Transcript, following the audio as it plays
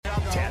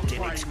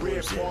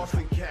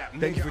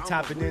Thank you for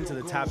tapping into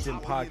the Tapped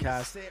In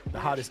podcast, the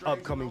hottest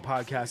upcoming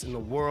podcast in the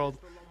world.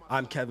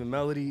 I'm Kevin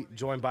Melody,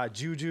 joined by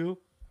Juju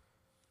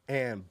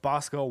and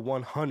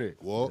Boskoe100.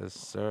 Whoa. Yes,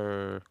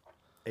 sir.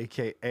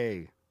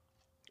 A.K.A.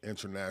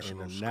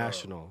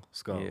 International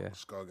Skull. Yeah.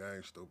 Skull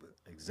Gang, stupid.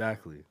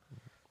 Exactly.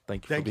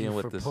 Thank you Thank for being you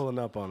with for us. pulling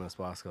up on us,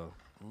 Bosco.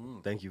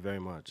 Thank you very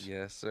much.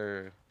 Yes,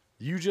 sir.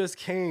 You just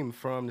came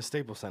from the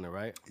Staples Center,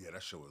 right? It Yeah,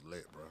 that shit was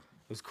lit, bro.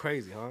 was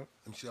crazy, huh?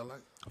 MC, I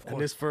like And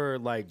this for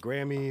like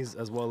Grammys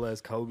as well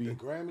as Kobe. the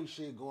Grammy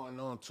shit going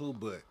on too,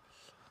 but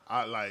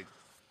I like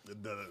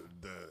the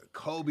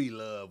Kobe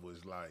love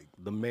was like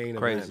The main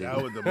Crazy. event.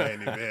 that was the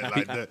main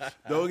event. Like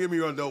don't get me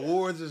wrong, the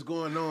awards is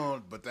going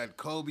on, but that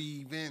Kobe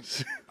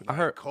event, I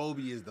heard-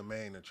 Kobe is the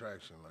main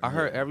attraction. Like, I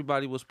heard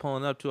everybody was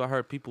pulling up too. I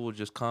heard people were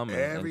just coming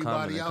and coming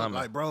everybody and out, coming.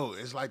 like, bro,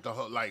 it's like the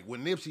whole, like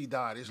when Nipsey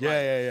died, it's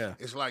Yeah.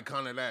 it's like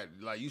kind of that,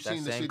 like you That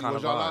seen the same city, kind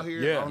was of y'all vibe. out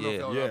here? Yeah. I don't know if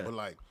y'all Yeah. out, but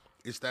like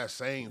it's that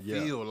same Yeah.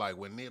 feel, like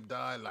when Nip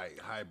died, like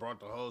how it brought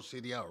the whole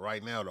city out.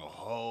 Right now, the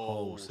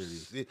whole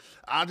city.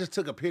 I just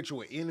took a picture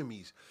with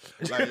enemies,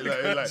 like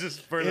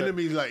Just for the-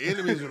 enemies, like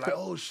enemies were like,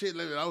 oh shit,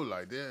 I was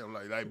like, damn,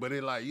 like, but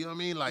it like, you know what I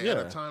mean? Like at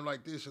Yeah. a time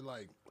like this, it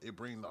like it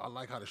bring. I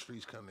like how the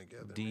streets come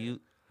together. Do man. you?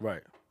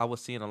 Right. I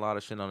was seeing a lot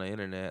of shit on the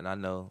internet, and I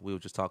know we were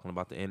just talking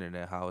about the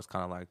internet, how it's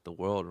kind of like the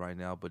world right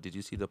now. But did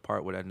you see the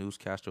part where that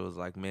newscaster was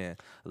like, "Man,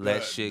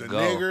 let shit the go"?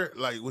 nigger,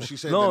 like when she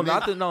said, No, the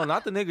not nigger,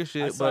 not the nigga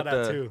shit, I saw but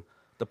that too.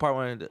 the part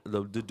when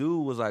the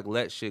dude was like,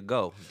 "Let shit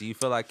go." Do you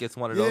feel like it's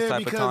one of those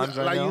type of times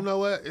right like now? you know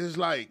what? It's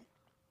like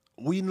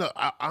we know.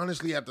 I,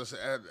 honestly,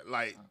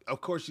 like,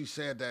 of course she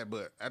said that,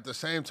 but at the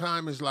same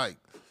time, it's like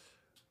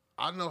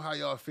I know how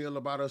y'all feel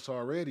about us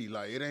already.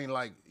 Like it ain't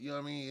like, you know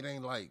what I mean. It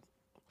ain't like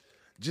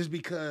just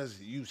because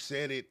you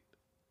said it,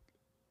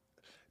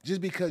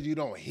 just because you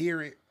don't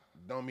hear it,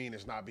 don't mean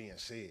it's not being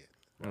said.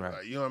 Right.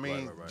 Like, you know what I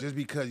mean? right. Just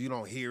because you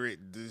don't hear it,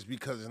 just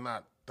because it's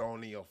not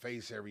thrown in your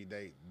face every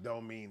day,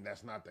 don't mean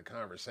that's not the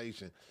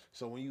conversation.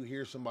 So when you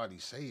hear somebody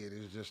say it,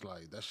 it's just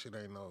like that shit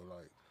ain't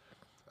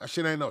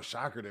no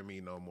shocker to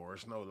me no more.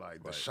 It's no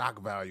like the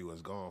shock value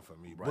is gone for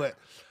me. But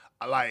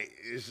like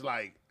it's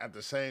like at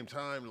the same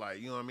time, like,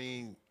 you know what I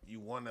mean? You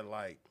want to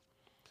like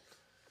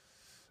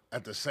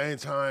at the same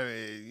time,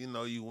 you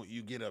know,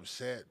 you get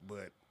upset,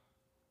 but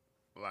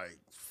like,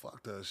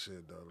 fuck that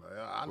shit, though.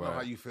 Like, I know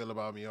how you feel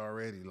about me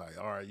already. Like,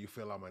 all right, you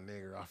feel I'm a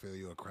nigger. I feel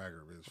you a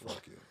cracker, bitch.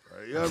 Fuck you.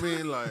 Right? You know what I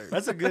mean? Like,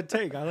 That's a good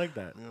take. I like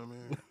that. you know what I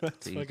mean? That's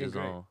To each fucking his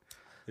great. own.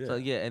 So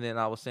yeah, and then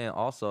I was saying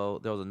also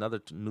there was another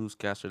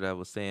newscaster that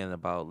was saying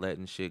about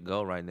letting shit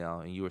go right now,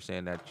 and you were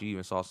saying that you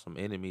even saw some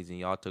enemies and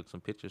y'all took some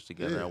pictures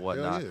together Yeah, and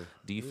whatnot. hell yeah.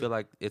 Do you feel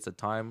like it's a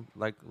time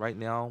like right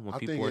now when I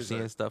people think are it's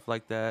seeing a- stuff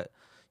like that?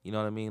 You know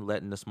what I mean?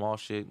 Letting the small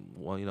shit,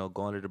 well, you know,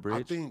 go under the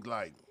bridge. I think,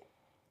 like,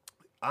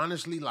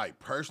 honestly, like,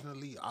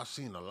 personally, I've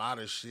seen a lot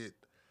of shit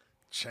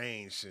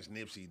change since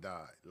Nipsey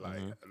died. Like,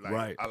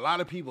 Right. a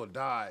lot of people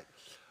died,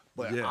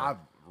 but Yeah. I've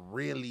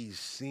really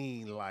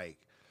seen, like,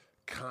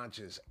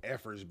 conscious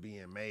efforts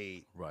being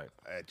made Right.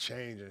 at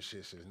changing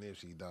shit since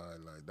Nipsey died.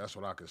 Like, that's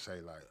what I could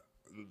say.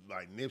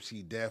 Like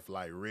Nipsey death,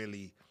 like,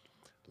 really,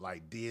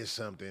 like, did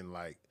something,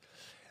 like,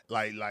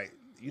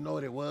 you know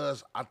what it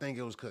was? I think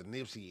it was because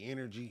Nipsey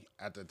energy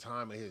at the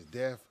time of his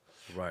death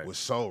Right. was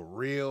so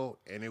real,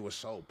 and it was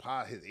so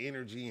his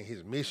energy and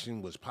his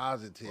mission was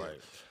positive. Right.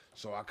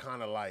 So I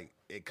kind of like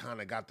it.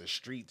 Kind of got the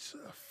streets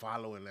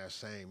following that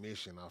same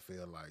mission. I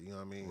feel like, you know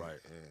what I mean. Right.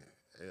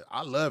 And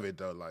I love it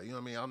though. Like, you know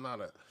what I mean. I'm not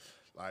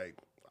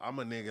I'm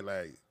a nigga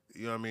like,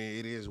 you know what I mean.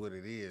 It is what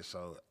it is.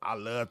 So I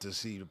love to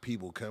see the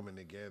people coming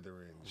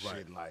together and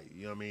shit. Like,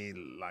 you know what I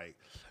mean. Like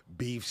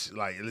beefs.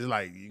 Like it's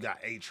like you got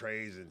 8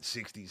 trays and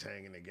 60s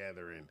hanging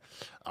together, and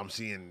I'm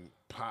seeing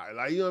pie.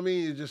 Like, you know what I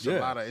mean. It's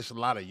just a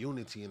lot of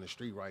unity in the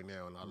street right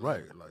now, and I love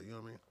it. Like, you know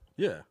what I mean.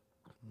 Yeah.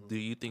 Do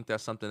you think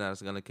that's something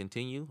that's going to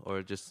continue,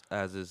 or just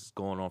as it's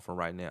going on for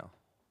right now?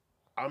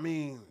 I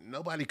mean,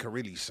 nobody can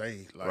really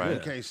say. Like, Right. you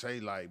can't say,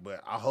 like,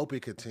 but I hope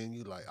it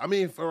continue. Like, I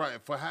mean, for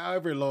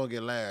however long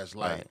it lasts,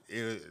 like, Right.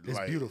 It's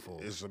like, beautiful.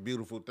 It's a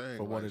beautiful thing.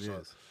 For what like, it so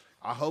is.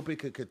 I hope it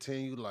could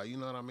continue. Like, you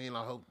know what I mean?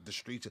 I hope the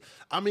streets.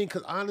 I mean,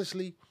 because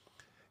honestly,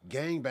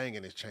 gang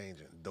banging is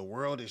changing. The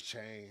world has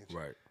changed.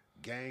 Right.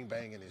 Gang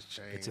banging is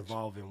changed. It's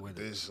evolving with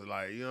it. This,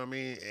 like, you know what I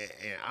mean?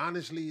 And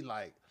honestly,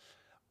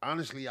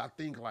 I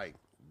think, like,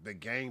 the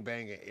gang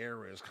banging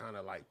era is kind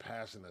of, like,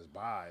 passing us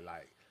by.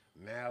 Like,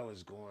 now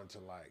it's going to,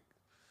 like,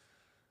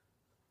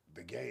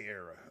 the gay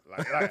era.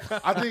 Like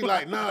I think,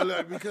 like, no,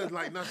 like, because,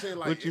 like, not saying,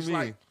 like, What you it's mean?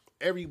 like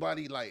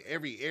everybody, like,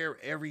 every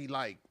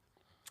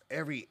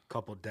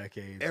Couple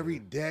decades. every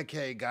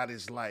decade got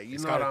its, like, you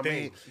It's know got what a I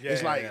mean? thing. Yeah,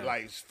 It's like, yeah.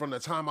 like, from the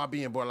time I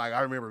being born, like,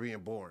 I remember being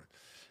born,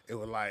 it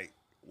was like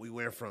we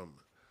went from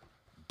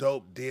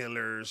dope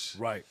dealers,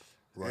 Right.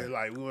 and,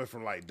 like, we went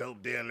from, like,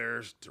 dope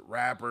dealers to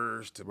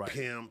rappers to Right.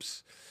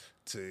 pimps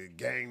to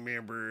gang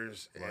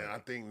members, and I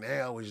think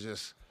now it's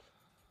just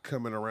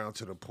coming around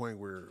to the point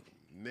where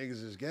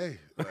niggas is gay.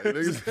 Like,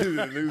 niggas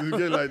is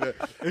gay like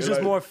that. It's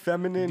just more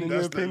feminine in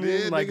your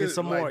opinion. Like it's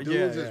some more,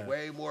 dudes is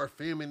way more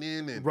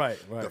feminine and right.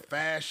 the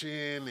fashion.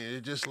 And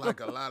it's just like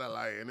a lot of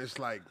like, and it's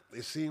like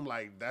it seemed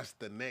like that's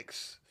the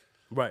next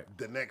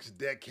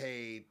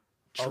decade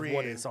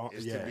trend is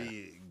to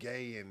be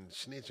gay and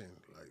snitching.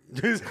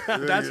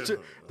 Like that's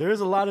true. There is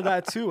a lot of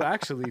that too,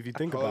 actually, if you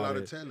think about it. A lot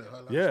of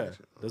talent.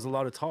 There's a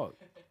lot of talk,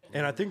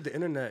 and I think the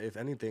internet, if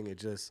anything, it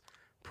just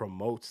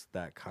promotes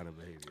that kind of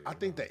behavior. I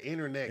think the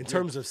internet, in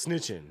terms of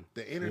snitching,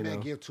 the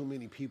internet give too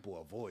many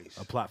people a voice,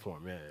 a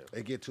platform. Yeah,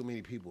 they give too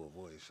many people a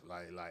voice.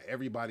 Like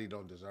everybody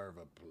don't deserve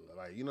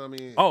you know what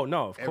I mean? Oh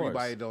no, of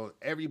course.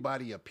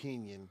 Everybody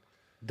opinion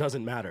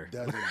doesn't matter.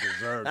 Doesn't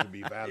deserve to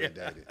be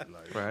validated.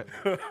 Like, right.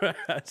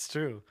 That's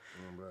true.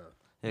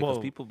 Yeah, because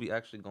people be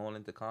actually going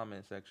into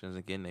comment sections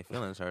and getting their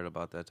feelings hurt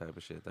about that type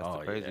of shit. That's the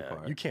crazy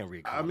part. You can't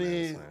read comments.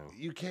 I mean,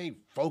 you can't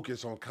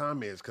focus on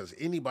comments because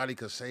anybody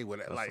could say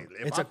whatever. Like,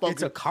 it's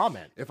a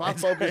comment. If I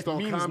focused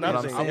on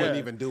comments, I wouldn't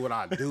even do what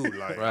I do.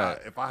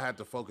 Like, if I had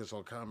to focus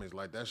on comments,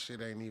 like that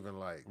shit ain't even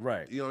like.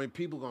 Right. You know what I mean?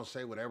 People gonna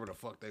say whatever the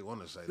fuck they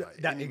want to say. Like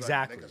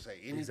exactly. They can say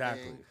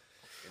anything,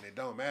 and it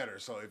don't matter.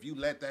 So if you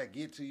let that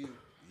get to you,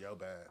 yo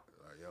bad.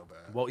 Like, yo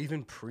bad. Well,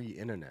 even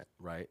pre-internet,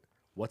 right?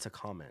 What's a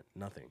comment?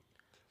 Nothing.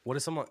 What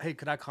if someone, hey,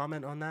 could I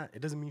comment on that?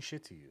 It doesn't mean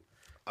shit to you.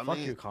 Fuck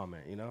your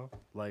comment, you know?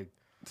 Like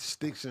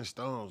sticks and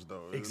stones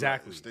though.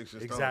 Exactly. Like sticks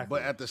and stones. Exactly.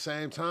 But at the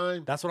same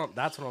time, that's what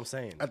I'm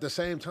saying. At the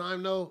same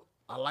time though,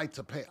 I like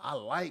to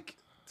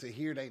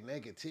hear their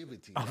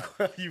negativity.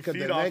 Like, you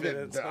feed off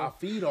it. I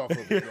feed off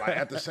of it. Like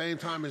at the same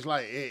time, it's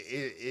like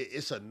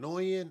it's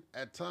annoying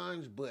at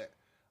times, but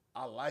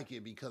I like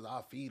it because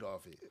I feed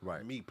off it.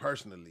 Right. Me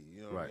personally,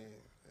 you know what I mean?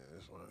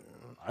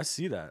 I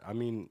see that. I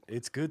mean,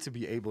 it's good to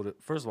be able to.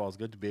 First of all, it's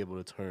good to be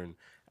able to turn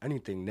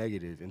anything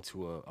negative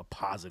into a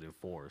positive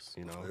force.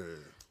 You know. Yeah.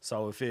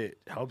 So if it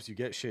helps you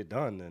get shit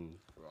done, then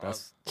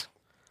that's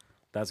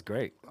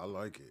great. I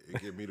like it.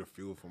 It gives me the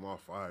fuel for my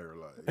fire.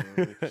 Like,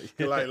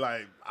 you know what I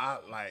mean?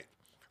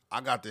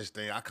 I got this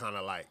thing. I kind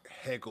of like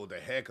heckle the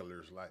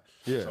hecklers. Like,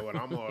 so when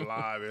I'm on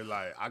live, it's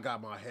like I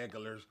got my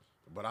hecklers.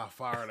 But I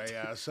fire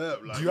their ass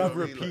up. Like, do you have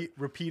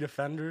repeat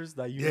offenders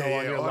that you know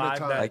on your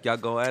live? Like y'all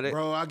go at it?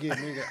 Bro, I get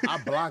niggas. I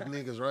block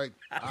niggas, right?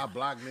 I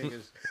block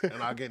niggas,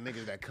 and I get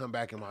niggas that come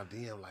back in my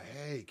DM like,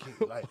 hey,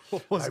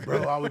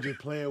 bro, I was just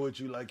playing with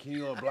you. Like, can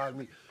you unblock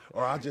me?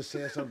 Or I just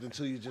said something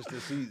to you just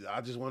to see. I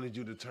just wanted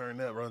you to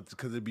turn up, bro,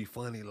 because it'd be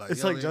funny. Like,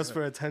 it's like just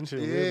for attention.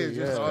 Yeah, really.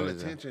 Just all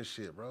attention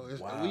shit, bro.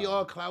 We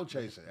all clout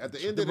chasing. At the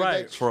end of the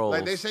day, trolls.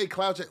 Like they say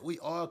clout chasing, we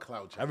all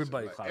clout chasing.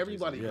 Everybody like, clout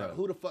everybody chasing.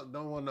 Who the fuck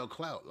don't want no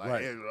clout?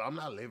 Like, I'm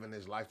not living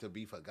this life to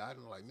be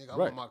forgotten. Like, nigga, I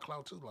want my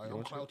clout too. Like,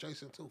 I'm clout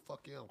chasing too.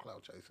 Fuck yeah, I'm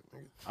clout chasing,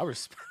 nigga. I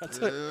respect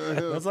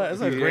it. That's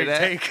a great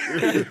take.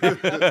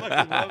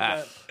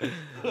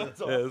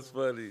 That's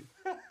funny.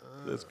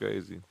 That's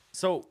crazy.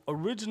 So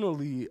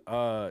originally,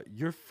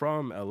 you're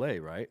from LA,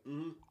 right?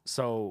 Mm-hmm.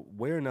 So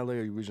where in LA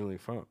are you originally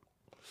from?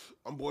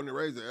 I'm born and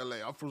raised in LA.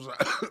 I'm from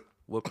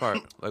what part?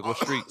 Like what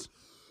streets?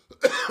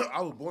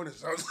 I was born in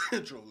South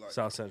Central. Like,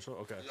 South Central,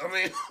 okay. I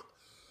mean,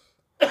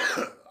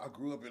 I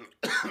grew up in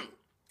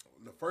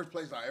the first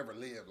place I ever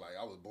lived. Like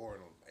I was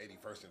born on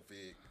 81st and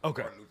Fig,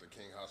 Martin Luther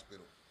King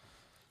Hospital.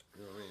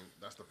 You know what I mean?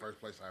 That's the first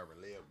place I ever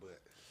lived. But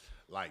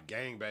like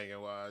gangbanging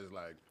wise,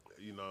 like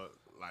you know,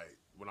 like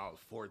when I was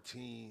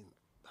 14.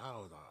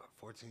 How was I?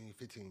 14,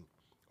 15.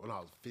 When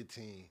I was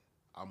 15,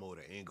 I moved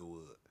to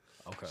Inglewood.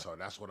 Okay. So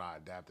that's what I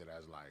adapted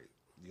as like,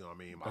 you know what I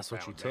mean? That's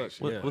what you took.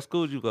 What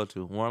school did you go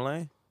to? Warren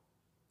Lane?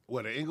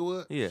 What, at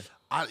Inglewood? Yeah.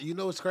 You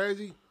know what's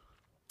crazy?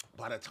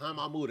 By the time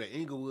I moved to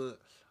Inglewood,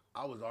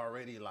 I was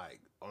already like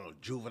on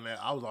juvenile.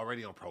 I was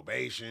already on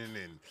probation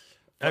and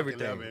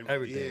everything.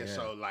 Yeah,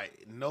 so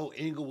like no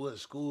Inglewood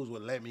schools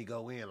would let me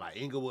go in. Like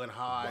Inglewood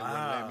High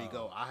wouldn't let me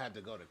go. I had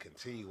to go to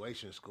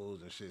continuation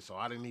schools and shit. So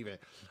I didn't even.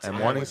 At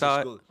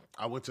Morningside?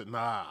 I went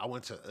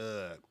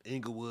to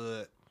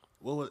Inglewood.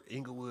 What was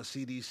Inglewood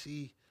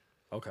CDC?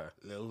 Okay.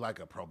 It was like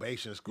a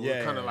probation school.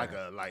 Kind of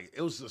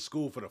it was a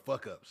school for the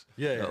fuck ups.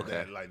 Yeah.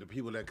 Okay. Like the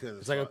people that couldn't.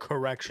 It's like a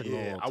correctional.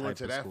 Yeah, I went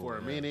to that school, for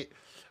a minute.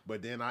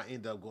 But then I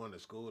ended up going to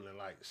school in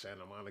like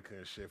Santa Monica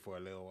and shit for a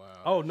little while.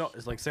 Oh no,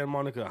 it's like Santa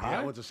Monica High.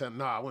 Yeah, I went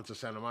to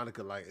Santa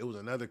Monica. Like it was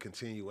another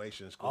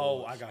continuation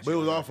school. Oh, I got you. But it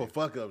was all for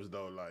fuck ups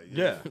though. Like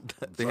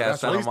they had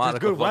Santa Monica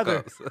good weather.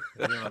 ups.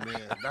 You know what I mean?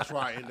 That's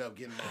where I ended up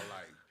getting my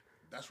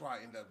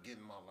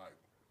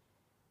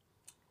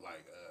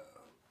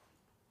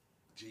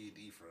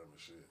GED from and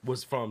shit.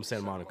 Was from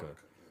Santa Monica.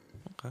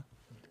 Okay.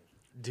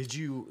 Did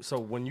you? So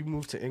when you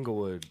moved to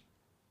Inglewood,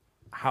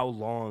 how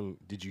long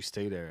did you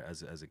stay there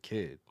as a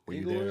kid? Were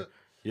you there?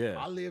 Yeah.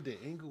 I lived in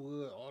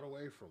Inglewood all the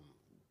way from.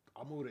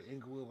 I moved to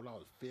Inglewood when I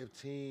was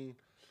 15.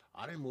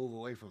 I didn't move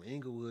away from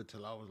Inglewood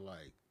till I was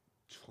like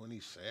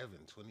 27,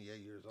 28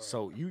 years old.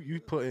 So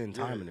you put in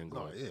time in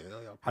Inglewood.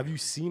 No, yeah. Have you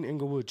seen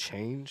Inglewood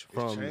change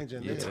from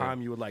the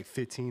time you were like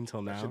 15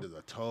 till now? That shit is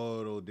a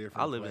total different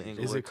I live in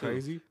Inglewood. Is it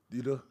crazy?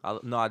 You do?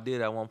 No, I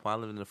did at one point. I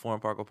lived in the Foreign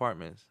Park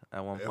Apartments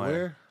at one point.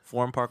 Where?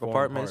 Foreign Park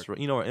Apartments.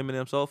 You know where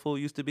Eminem Soul Food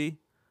used to be?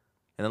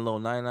 in a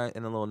little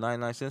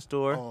 99-cent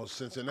store. On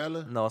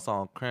Cincinnati? No, it's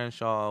on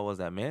Crenshaw. Was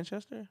that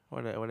Manchester?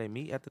 Where they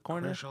meet at the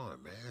corner? Crenshaw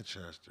in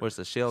Manchester. Where it's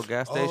a Shell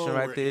gas station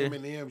right where there.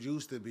 M&M's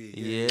used to be.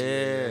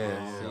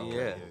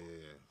 Yeah.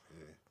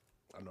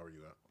 I know where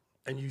you at.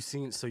 And you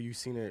seen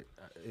it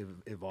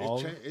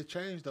evolve? It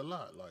changed a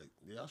lot. Like,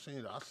 yeah, I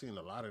seen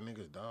a lot of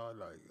niggas die.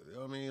 Like, you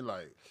know what I mean?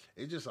 Like,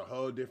 it's just a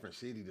whole different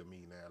city to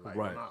me now. Like,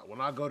 right.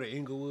 when I go to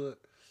Inglewood,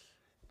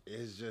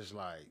 it's just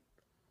like,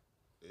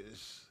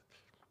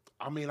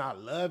 I mean, I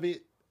love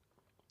it,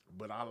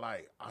 but I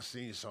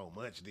seen so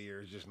much there.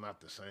 It's just not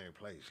the same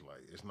place.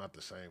 Like, it's not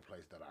the same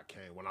place that I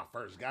came when I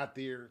first got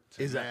there.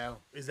 Is that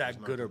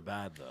good or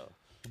bad though?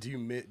 Do you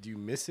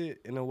miss it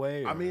in a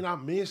way? Or? I mean, I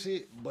miss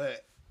it,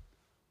 but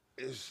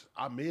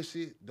I miss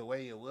it the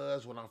way it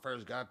was when I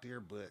first got there.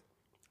 But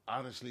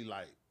honestly,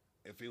 like,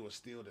 if it was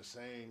still the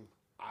same,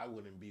 I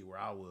wouldn't be where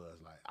I was.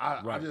 Like,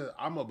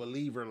 I'm a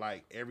believer.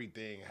 Like,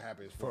 everything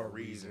happens for a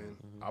reason.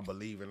 Mm-hmm. I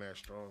believe in that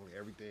strongly.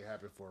 Everything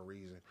happens for a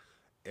reason.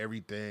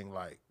 Everything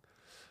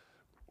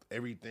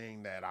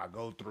that I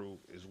go through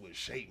is what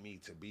shaped me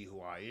to be who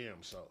I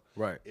am. So,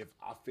 right. If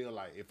I feel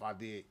like if I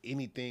did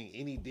anything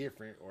any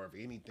different, or if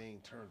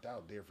anything turned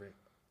out different,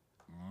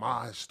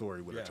 my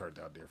story would have turned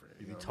out different.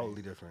 You'd be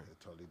totally different.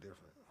 Totally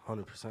different.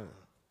 100%.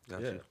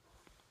 Gotcha.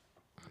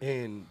 Yeah.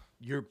 And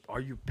are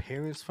your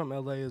parents from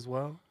LA as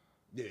well?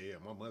 Yeah.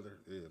 My mother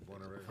is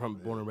born and raised.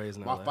 Born and raised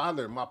in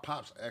LA. My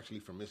pop's actually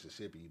from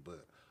Mississippi,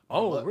 but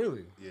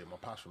really? Yeah, my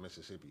pop's from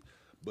Mississippi,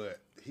 but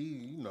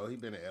he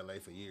been in LA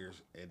for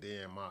years. And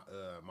then my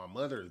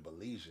mother is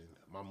Belizean.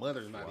 My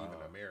mother's not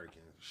even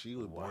American. She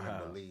was born in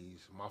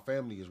Belize. My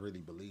family is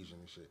really Belizean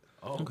and shit.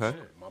 Oh, okay.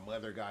 Shit. My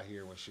mother got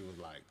here when she was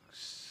like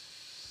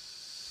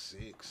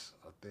 6,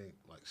 I think,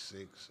 like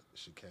 6.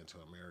 She came to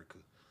America,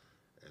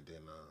 and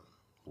then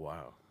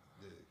wow.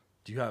 Yeah.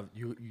 Do you have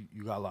you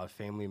got a lot of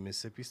family in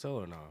Mississippi still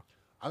or no?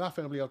 I got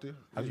family out there.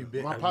 Have you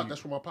been?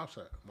 That's where my pop's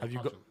at. Do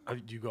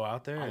you go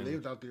out there? I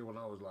lived out there when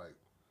I was like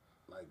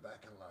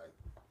back in like,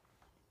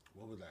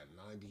 what was that,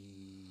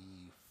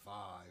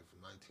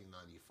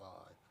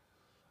 1995.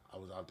 I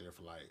was out there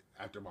for like,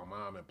 after my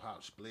mom and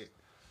pop split.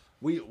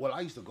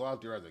 I used to go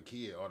out there as a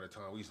kid all the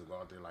time. We used to go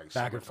out there like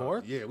back and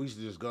forth. Yeah, we used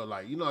to just go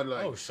like,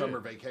 summer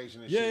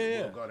vacation and shit.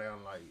 Yeah. We'll go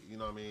down like, you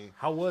know what I mean?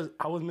 How was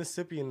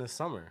Mississippi in the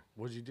summer?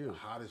 What'd you do?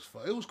 Hot as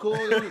fuck. It was cool.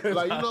 Like, you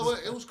know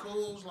what? It was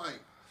cool. It was like,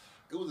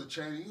 it was a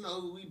change. You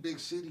know, we big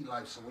city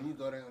life, so when you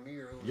go down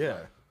there,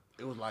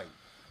 it was like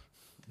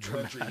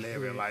country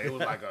living. Like, it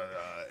was like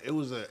it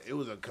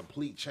was a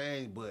complete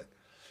change, but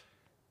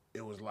it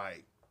was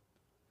like,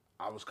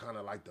 I was kind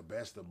of like the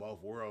best of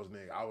both worlds,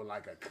 nigga. I was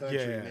like a country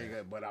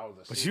nigga, but I was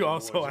a city. But you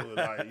also boy, so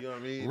like, you know what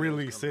I mean?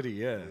 Really city,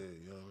 yeah. You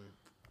know what I mean?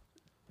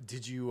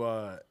 Did you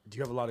do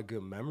you have a lot of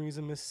good memories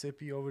in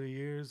Mississippi over the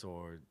years,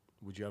 or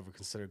would you ever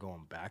consider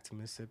going back to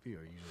Mississippi,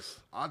 or you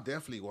just? I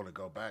definitely want to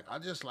go back. I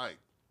just like,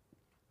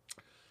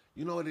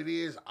 you know what it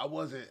is?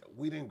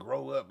 We didn't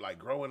grow up like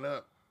growing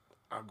up.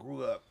 I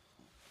grew up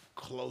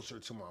closer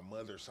to my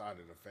mother's side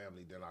of the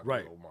family than I grew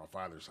up with my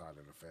father's side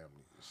of the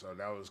family. So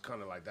that was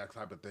kind of like that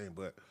type of thing.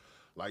 But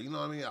like, you know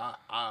what I mean?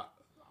 I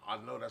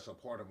know that's a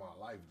part of my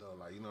life though.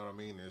 Like, you know what I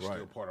mean? It's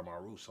still part of my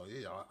roots. So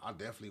yeah, I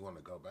definitely want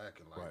to go back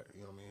and like,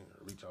 you know what I mean?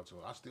 Reach out to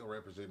it. I still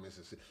represent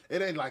Mississippi.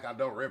 It ain't like I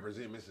don't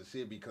represent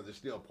Mississippi because it's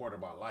still part of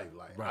my life.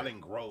 Like I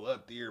didn't grow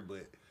up there,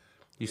 but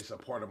it's a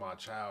part of my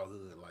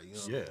childhood. Like, you know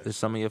what I mean? Is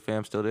some of your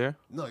fam still there?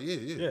 No,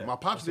 yeah. My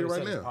pop's there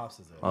right now. Pops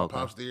is there. My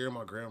pop's there,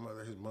 my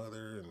grandmother, his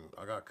mother, and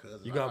I got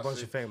cousins. You got a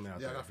bunch of family out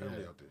there. Yeah, I got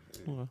family out there.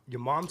 Yeah. Your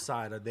mom's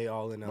side, are they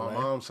all in LA? My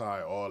mom's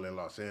side, all in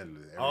Los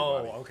Angeles.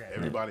 Oh, okay.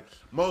 Everybody,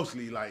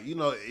 mostly, like, you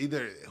know,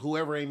 either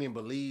whoever ain't in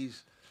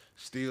Belize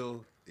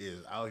still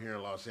is out here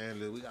in Los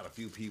Angeles. We got a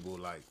few people,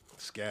 like,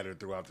 scattered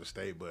throughout the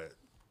state, but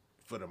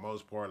for the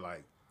most part,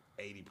 like,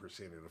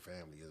 80% of the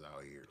family is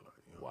out here.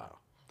 Like, you know? Wow.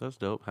 That's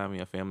dope, having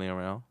your family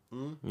around.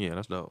 Mm-hmm. Yeah,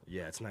 that's dope.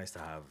 Yeah, it's nice to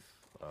have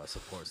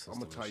support system.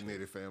 I'm a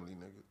tight-knitted family,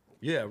 nigga.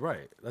 Yeah,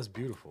 right. That's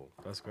beautiful.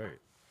 That's great.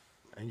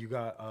 And you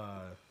got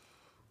a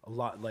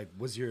lot, like,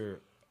 was your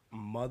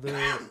mother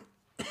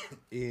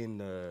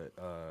in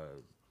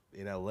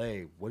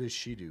LA? What did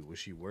she do? Was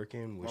she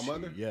working? My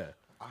mother? Yeah.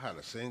 I had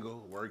a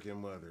single working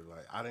mother.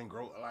 Like, I didn't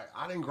grow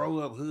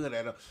up hood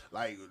at a,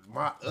 like,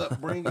 my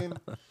upbringing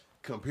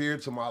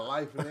compared to my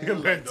life,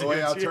 man, like, the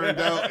way I turned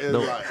out is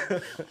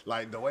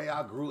like the way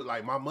I grew.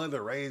 Like, my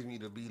mother raised me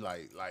to be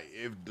like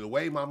if the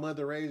way my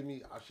mother raised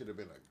me, I should have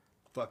been a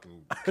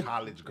fucking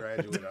college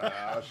graduate.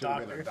 I should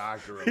have been a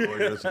doctor or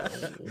lawyer.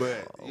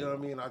 But you know what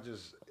I mean?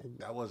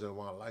 That wasn't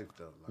my life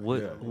though.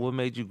 Like, what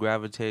made you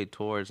gravitate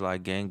towards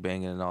like gang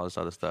banging and all this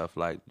other stuff?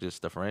 Like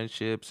just the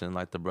friendships and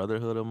like the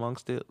brotherhood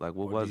amongst it. Like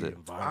what was it?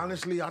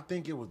 Honestly, I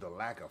think it was the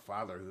lack of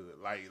fatherhood.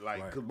 Cause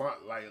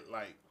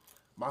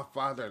my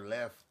father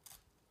left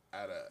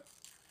at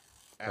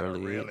a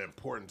real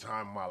important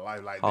time in my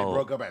life. Like, they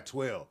broke up at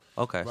 12.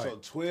 Okay. So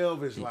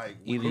 12 is like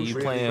either you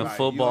really, playing like,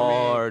 football, you know what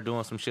I mean? or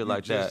doing some shit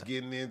like that. Just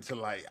getting into,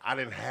 like, I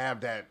didn't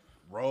have that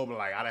role.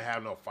 Like, I didn't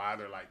have no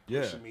father like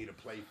pushing me to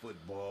play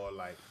football.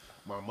 Like,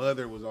 My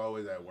mother was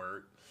always at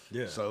work.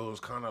 Yeah. So it was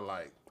kind of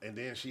like, and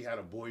then she had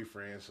a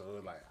boyfriend, so it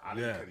was like I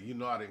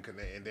didn't, I didn't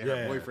connect. And then Yeah.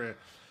 her boyfriend,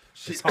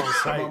 It's on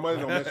site. my mother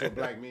don't mess with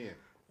black men.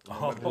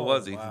 What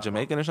was he?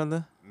 Jamaican or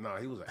something? No,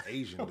 he was an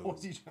Asian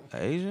dude,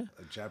 Asian?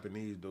 a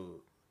Japanese dude.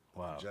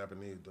 Wow.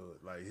 Japanese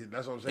dude.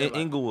 That's what I'm saying. In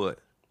Inglewood.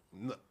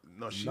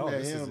 No, she No, met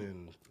this is him.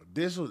 in.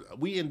 This was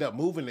we ended up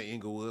moving to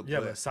Inglewood.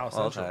 Yeah, but South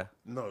Central. Okay.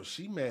 No,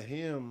 she met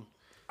him.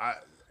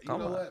 You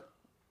know what?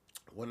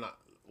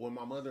 When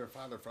my mother and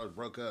father first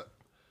broke up,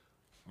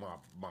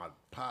 my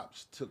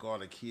pops took all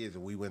the kids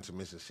and we went to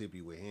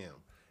Mississippi with him,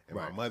 and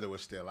my mother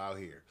was still out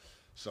here.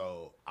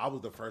 So I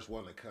was the first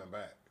one to come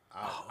back.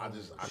 I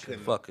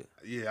couldn't. Fuck it.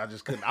 Yeah, I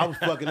just couldn't. I was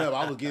fucking up.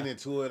 I was getting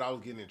into it. I was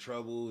getting in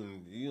trouble,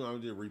 and I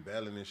was just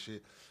rebelling and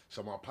shit.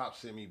 So my pops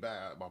sent me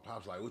back. My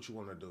pops like, "What you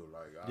want to do?"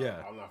 Like,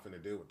 I'm not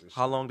finna deal with this.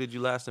 How long did you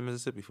last in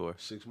Mississippi for?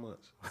 6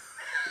 months.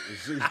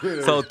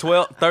 So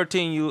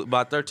 13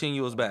 by 13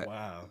 you was back.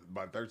 Wow.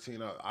 By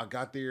 13, I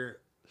got there.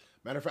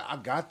 Matter of fact, I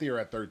got there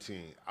at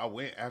 13. I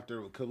went after,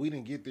 because we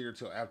didn't get there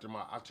till after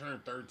I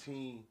turned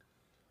 13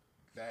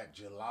 that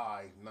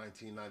July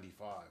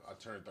 1995. I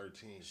turned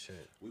 13.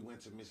 Shit. We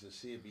went to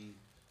Mississippi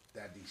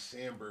that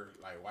December,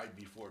 like right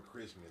before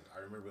Christmas. I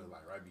remember it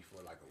like right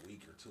before, like a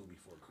week or two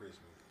before Christmas.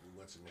 We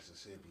went to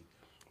Mississippi.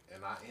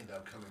 And I ended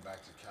up coming back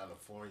to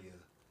California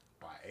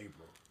by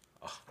April.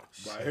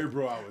 By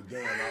April, I was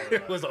done.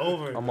 It was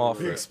over. I'm off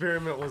The it.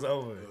 experiment was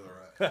over.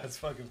 That's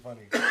fucking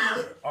funny.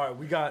 All right,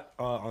 we got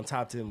on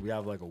top 10, we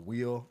have like a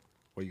wheel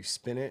where you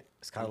spin it.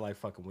 It's kind of like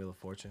fucking Wheel of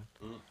Fortune.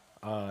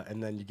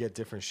 And then you get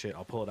different shit.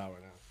 I'll pull it out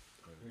right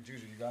now.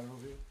 Juju, you got it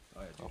over here?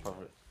 All right,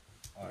 Juju.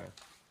 All right.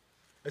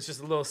 It's just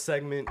a little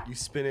segment. You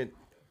spin it,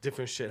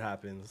 different shit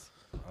happens.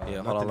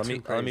 Yeah, hold on.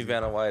 Let me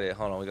Vanna White it.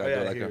 Hold on, we gotta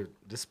do it like here.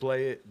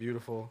 Display it,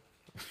 beautiful.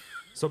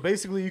 So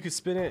basically, you can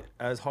spin it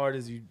as hard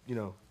as you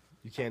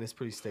can. It's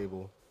pretty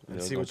stable.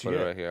 And see what you put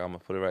get. it right here. I'm gonna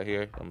put it right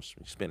here. I'm gonna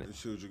spin it. You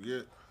see what you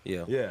get?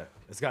 Yeah. Yeah,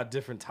 it's got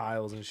different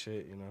tiles and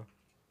shit.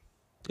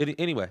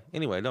 Anyway,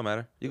 don't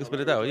matter. You can spin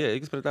it that way. Yeah, you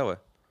can spin it that way.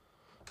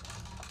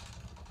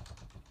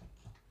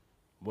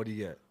 What do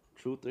you get?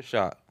 Truth or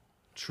shot?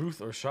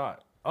 Truth or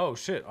shot? Oh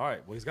shit! All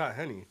right. Well, he's got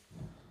Henny.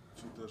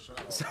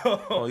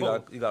 Oh,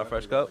 you got a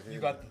fresh cup? You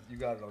got it. On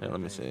Yeah, your let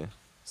me thing. see.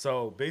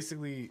 So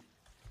basically,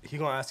 he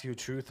gonna ask you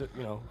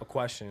a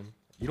question.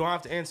 You don't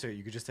have to answer it.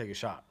 You could just take a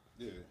shot.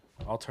 Yeah.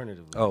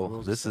 Alternatively.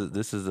 Oh, this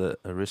is a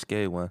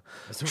risque one.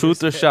 That's a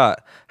Truth or risque.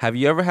 shot? Have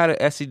you ever had an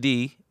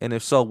STD? And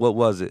if so, what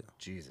was it?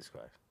 Jesus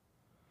Christ.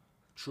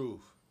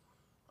 Truth.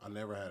 I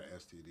never had an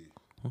STD.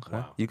 Okay.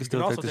 Wow. You can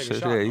still also take the take a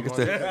shit. shot. Yeah, you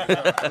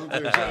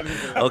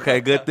can still.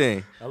 Okay, good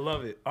thing. I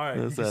love it. All right,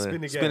 you can That's spin it.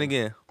 again. Spin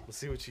again. Let's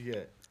see what you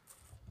get.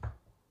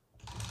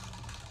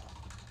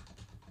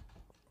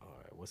 All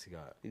right, what's he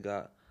got? You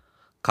got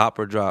cop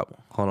or drop.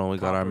 Hold on, we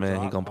got our Cop or man.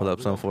 He drop? gonna pull Oh, up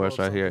we something gonna for us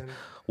pull up right here. something?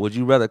 Would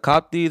you rather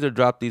cop these or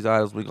drop these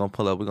items? We're gonna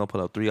pull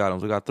up 3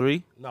 items. We got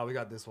 3. No, we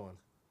got this one.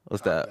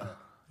 What's that? that.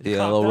 Yeah, a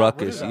Cop little that? What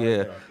ruckus. is that?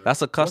 Yeah,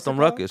 that's a custom called?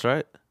 ruckus,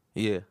 right?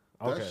 Yeah,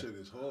 Okay, That shit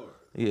is hard.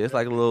 yeah. It's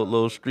like a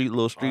little street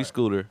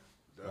scooter.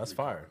 that's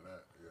fire.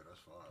 Yeah, that's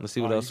fine. Let's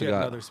see what All right, else you we get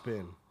got. another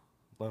spin.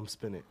 Let him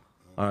spin it.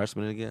 All right,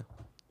 spin it again.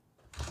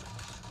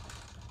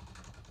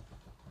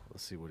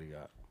 Let's see what he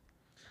got.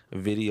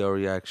 Video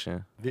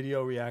reaction.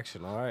 Video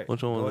reaction. All right.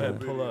 Which one Go was ahead,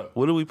 that? pull up.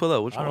 What do we pull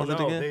up? Which I one don't was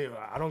it know. again?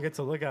 I don't get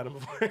to look at him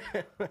before.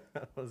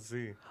 Let's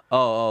see.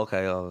 Oh,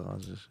 okay. Oh, I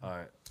was just. All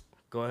right.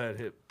 Go ahead,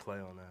 hit play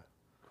on that.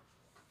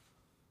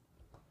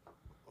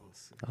 Let's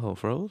see. Oh,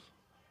 froze.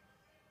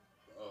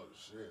 Oh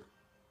shit.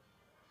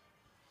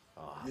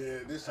 Yeah,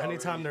 this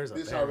Anytime already, there's a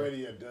this bear.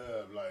 already a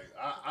dub. Like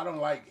I don't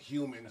like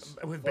humans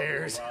With fucking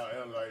bears.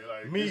 around.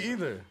 Like Me this,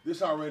 either.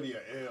 This already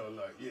a L.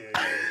 Like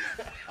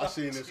yeah. I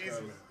seen this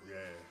coming.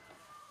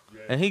 Yeah.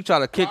 And he try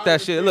to kick Why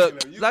that you shit. kicking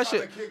Look, him? You that tryna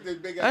shit. kick this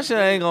big That ass shit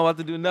bear. ain't gonna have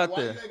to do Why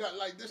nothing. you got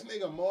like this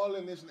nigga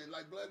mauling this nigga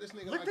like blood? This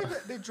nigga Look,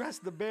 like they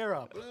dressed the bear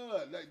up.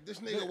 blood. Like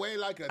this nigga weigh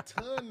like a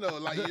ton though.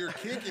 Like you're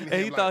kicking him.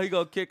 And he like, thought he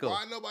gonna kick him.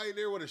 Why nobody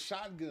there with a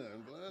shotgun,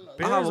 blood?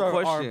 Like, I have Bears a are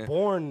question.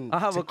 born I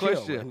have to a kill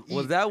question. and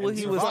Was eat that what and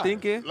he was survive.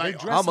 thinking? Like,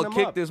 They dressing I'm gonna him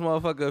kick up. this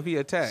motherfucker if he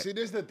attack. see,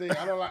 this is the thing.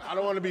 I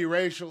don't want to be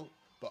racial,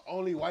 but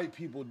only white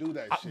people do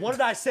that shit. What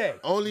did I say?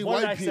 Only What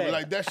did I white people. say?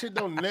 Like that shit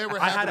don't never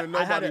I happen had to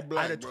nobody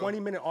black. I had a bro.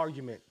 20-minute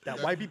argument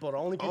that white people are the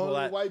only people Only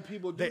that white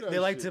people do they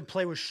that like shit. to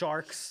play with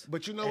sharks.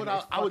 But you know and what?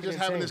 it's I was fucking just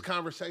having this insane.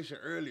 conversation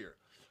earlier.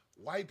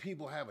 White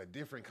people have a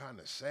different kind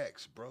of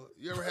sex, bro.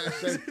 You ever had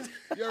sex?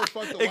 You ever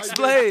fucked a white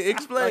bitch?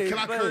 Explain. Like, can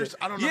I curse?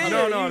 I don't know. Yeah, how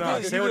to- No, you no.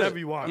 good, Say you whatever good.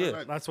 you want.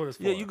 Yeah. That's what it's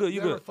for. Yeah, you good. You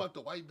You ever good. fucked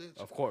a white bitch?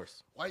 Of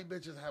course. White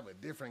bitches have a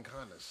different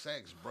kind of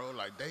sex, bro.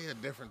 Like they a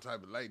different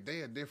type of, like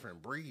they a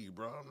different breed,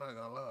 bro. I'm not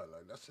gonna lie,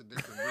 like that's a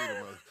different breed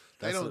of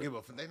They don't give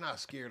a. They not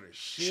scared of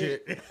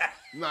shit.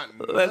 Not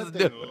That's nothing.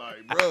 different.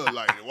 Like, bro,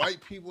 like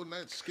white people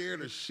not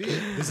scared of shit.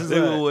 This is They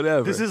will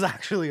whatever. This is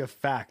actually a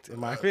fact, in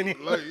my opinion.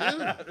 Like,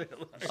 yeah.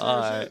 All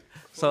right.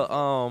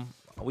 So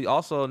we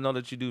also know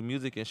that you do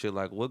music and shit.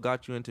 Like, what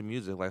got you into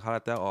music? Like, how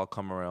did that all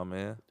come around,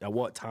 man? At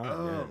what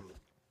time?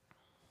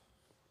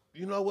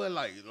 You know what?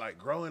 Like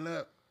growing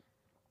up,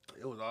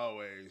 it was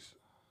always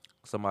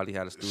Somebody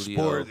had a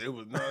studio. Sports. It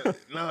was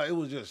it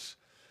was just,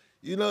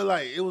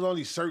 like it was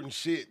only certain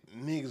shit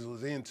niggas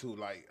was into.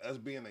 Like us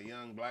being a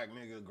young black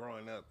nigga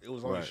growing up, it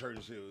was only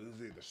certain shit. It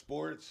was either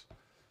sports,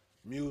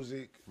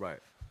 music, Right.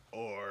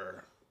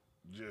 or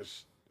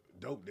just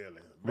dope dealing.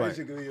 Right.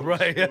 Basically, it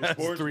Right. was That's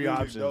sports, three music,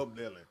 options. dope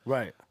dealing.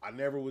 Right. I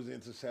never was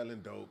into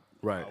selling dope.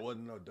 Right. I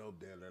wasn't no dope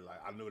dealer.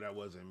 Like I knew that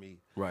wasn't me.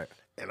 Right.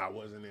 And I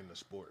wasn't into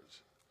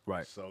sports.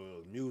 Right. So it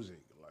was music.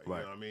 Like Right.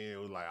 you know what I mean? It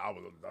was like I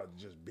was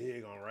just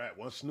big on rap.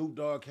 Once Snoop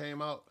Dogg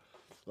came out,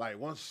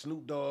 once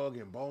Snoop Dogg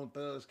and Bone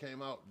Thugs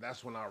came out,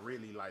 that's when I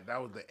really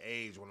that was the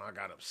age when I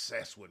got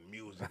obsessed with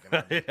music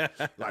and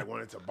I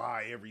wanted to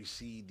buy every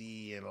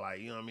CD and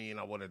you know what I mean?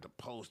 I wanted the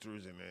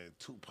posters and the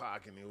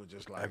Tupac and it was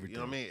just Everything. you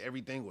know what I mean?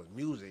 Everything was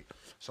music.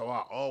 So I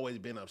always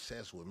been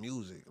obsessed with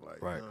music.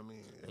 Right. You know what I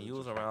mean? And you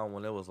was around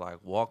when it was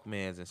like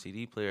Walkmans and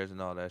CD players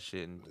and all that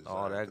shit and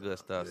all that good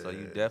stuff. So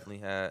you definitely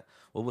had.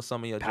 What was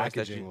some of your joints that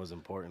Packaging you? was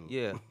important.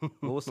 Yeah.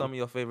 What was some of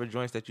your favorite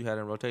joints that you had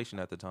in rotation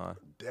at the time?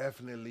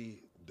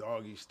 Definitely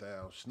Doggy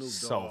Style. Snoop Dogg.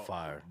 So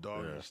fire.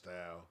 Doggy Yeah.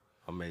 Style.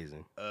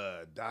 Amazing.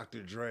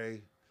 Dr.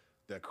 Dre,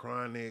 The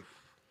Chronic,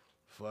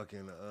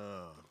 fucking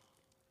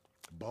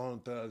Bone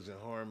Thugs and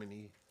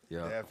Harmony.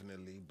 Yeah.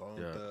 Definitely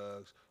Bone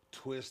Thugs.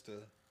 Twister.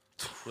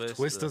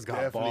 Twister's got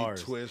Definitely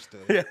bars. Twister.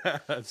 Yeah,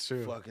 that's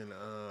true. Fucking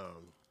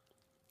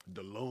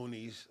the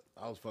Loonies.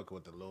 I was fucking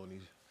with the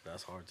Loonies.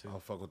 That's hard too. I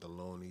was fucking with the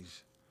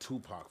Loonies.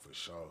 Tupac for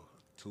sure.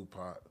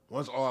 Tupac.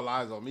 Once All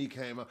Eyes on Me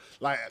came out,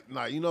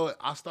 you know what?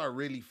 I started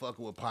really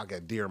fucking with Pac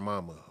at Dear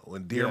Mama.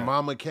 When Dear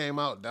Mama came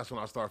out, that's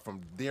when I started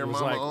from Dear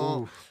Mama like,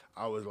 on. oof.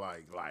 I was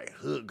like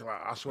hooked.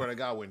 Like, I swear to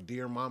God, when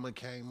Dear Mama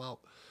came out,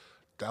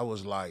 that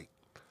was like,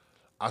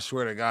 I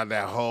swear to God,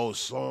 that whole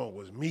song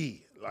was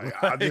me.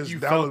 Like I just You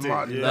that felt was it,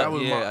 my yeah. that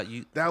was Yeah,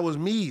 my that was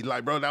me.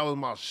 Like bro, that was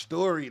my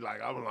story.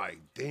 Like I'm like,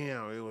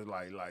 damn, it was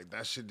like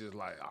that shit just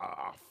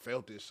I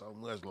felt it so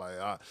much. Like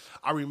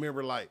I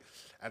remember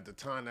at the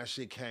time that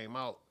shit came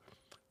out,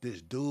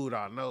 this dude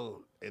I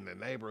know in the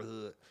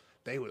neighborhood,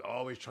 they was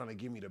always trying to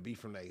get me to be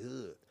from their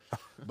hood.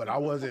 But I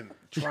wasn't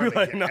trying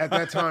to get, at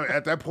that time,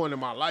 at that point in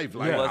my life, It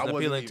wasn't I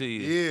appealing to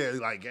you.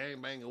 Yeah,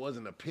 gangbanging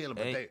wasn't appealing,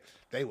 but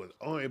they was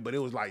on it, but it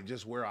was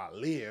just where I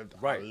lived.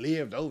 Right. I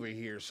lived over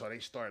here, so they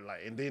started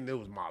and then there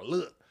was my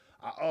look.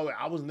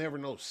 I was never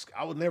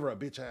a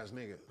bitch ass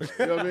nigga.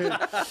 You know what I mean?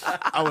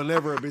 I was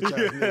never a bitch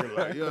ass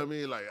nigga. You know what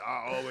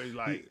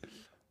I mean?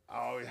 I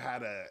always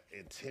had a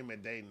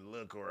intimidating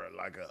look or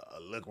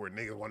a look where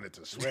niggas wanted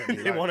to sweat me.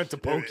 They wanted to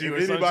poke you or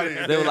anybody,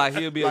 something. They were like,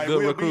 he'll be a good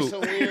we'll recruit. Be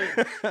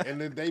somewhere, and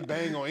then they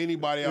bang on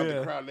anybody out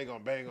the crowd, they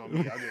gonna bang on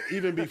me.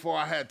 Even before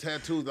I had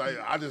tattoos, I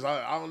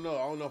don't know.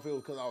 I don't know if it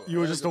was because I was You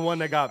were just the one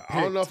that got picked.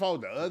 I don't know if I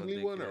was the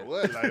ugly one or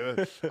what. I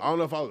don't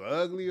know if I was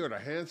ugly or the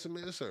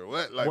handsomest or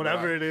what.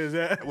 Whatever it is,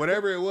 yeah.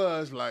 Whatever it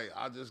was,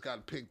 I just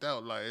got picked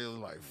out. It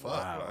was fuck.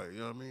 Wow. You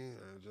know what I mean?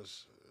 And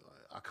just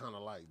I kind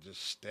of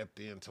just stepped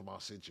into my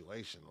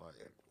situation.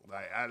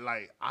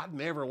 I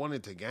never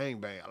wanted to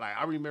gangbang.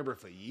 I remember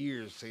for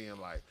years saying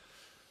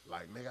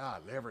nigga,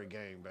 I'll never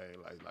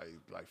gangbang.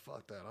 Like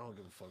fuck that. I don't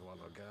give a fuck about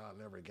no gang. I'll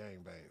never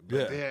gangbang.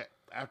 But then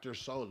after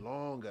so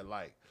long of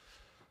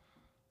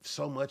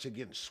so much of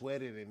getting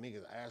sweated and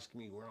niggas asking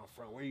me where I'm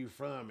from, where you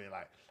from, and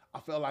I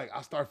felt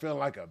I started feeling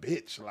like a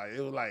bitch.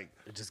 It was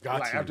it just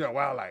got you. After a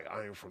while, I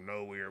ain't from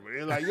nowhere, but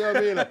it's you know what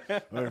I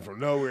mean? I ain't from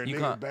nowhere. You Niggas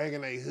can't-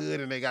 banging their hood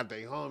and they got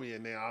their homie,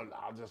 and then I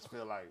just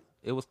feel like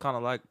It was kind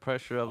of like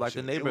pressure of the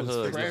shit,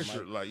 neighborhood. It was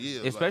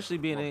pressure, Especially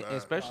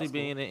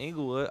being in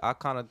Inglewood, I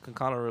can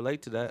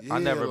relate to that. I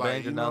never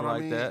banged or you know nothing what I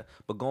like mean? that.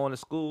 But going to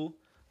school,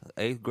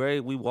 8th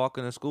grade, we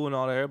walking to school and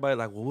all that. Everybody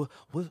well,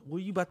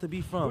 where you about to be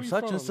from? Where you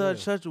Such from? and such,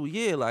 Yeah. such.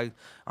 Yeah,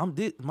 I'm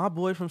my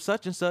boy from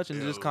such and such,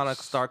 and It just kind of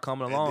was- start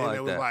coming and along then like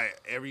it was that.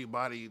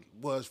 everybody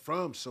was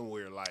from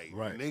somewhere. Right.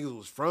 Niggas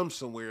was from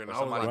somewhere, and I was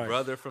Somebody's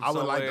brother from I was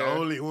somewhere. the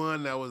only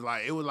one that was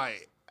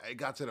it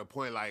got to the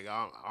point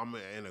I'm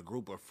in a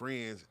group of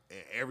friends and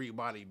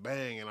everybody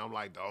bang, and I'm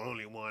the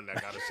only one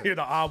that got to say You're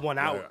the odd one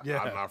out. Yeah.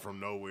 I'm not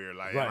from nowhere. And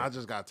Right. I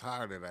just got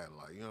tired of that.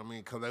 You know what I mean?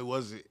 Because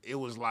it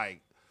was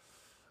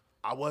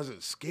I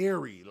wasn't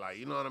scary.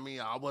 You know what I mean?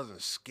 I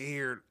wasn't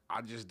scared.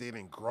 I just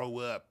didn't grow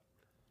up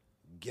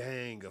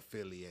gang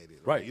affiliated.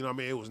 Right. You know what I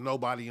mean? It was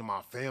nobody in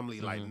my family.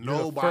 You're the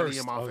Nobody first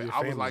in my of family. your I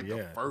was family, the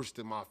yeah. first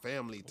in my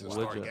family to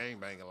start gang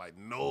banging.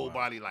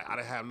 Nobody, I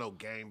didn't have no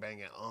gang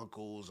banging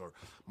uncles, or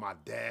my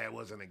dad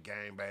wasn't a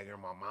gang banger.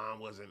 My mom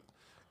wasn't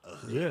a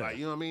hood. Yeah.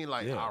 You know what I mean?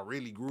 Yeah. I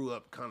really grew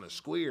up kind of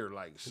square.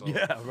 So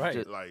Yeah,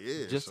 right.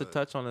 Just to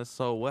touch on this,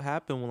 so what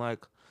happened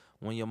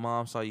when your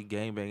mom saw you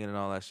gangbanging and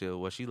all that shit?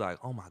 Was she like,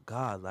 oh my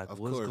God, Of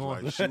what's course,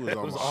 going on? she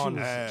was on on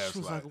my ass. She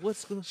was like,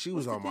 what's going on? She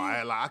was on my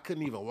ass. I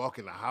couldn't even walk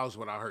in the house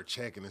without her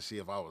checking to see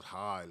if I was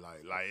high.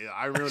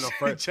 I remember the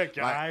first Check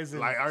your eyes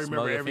and I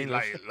smell remember your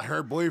fingers.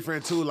 her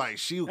boyfriend too. Cause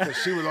she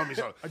was on me.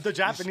 So The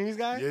Japanese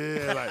guy?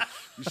 yeah,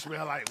 you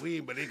smell like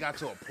weed. But it got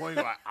to a point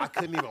where I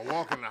couldn't even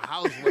walk in the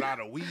house without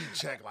a weed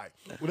check.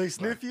 Will they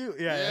sniff you?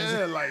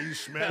 Yeah, you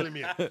smelling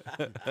me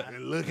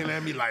and looking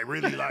at me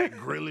really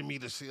grilling me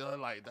to see her.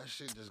 That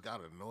shit just got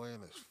got annoying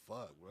as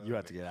fuck, bro. You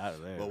have to get out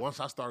of there. But once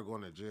I started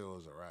going to jail, it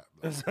was a wrap.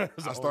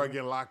 Like, I started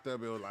getting locked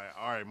up. It was like,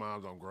 all right,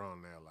 moms, I'm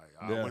grown now. Like,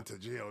 I went to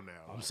jail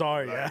now. I'm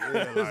sorry, like, yeah.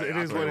 like, it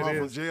I is what came it home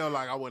from is. jail,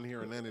 like, I wasn't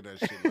hearing none of that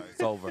shit. Like,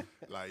 It's over.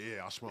 Like,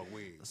 yeah, I smoke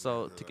weed.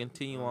 So to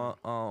continue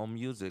on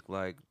music,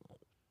 like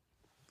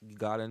you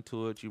got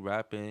into it, you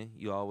rapping,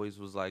 you always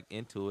was like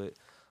into it.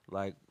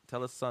 Like,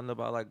 tell us something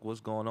about like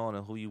what's going on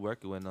and who you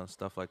working with and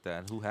stuff like that,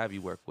 and who have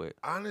you worked with.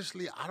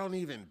 Honestly, I don't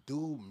even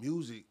do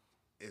music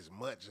as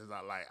much as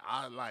I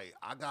like.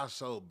 I got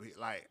so big.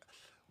 Like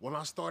when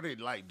I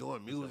started like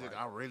doing music,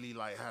 I really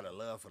like had a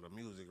love for the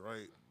music,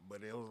 right?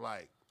 But it was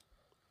like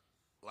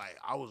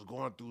I was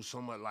going through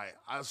so much. Like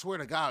I swear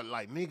to God,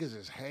 like niggas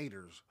is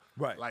haters.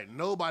 Right. Like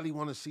nobody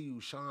want to see you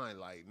shine.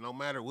 Like no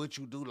matter what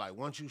you do, like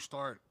once you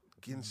start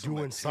getting some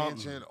Doing attention,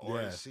 something,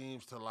 or yeah. it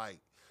seems to like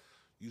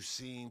you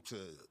seem to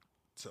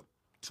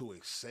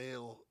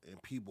excel in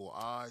people's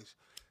eyes,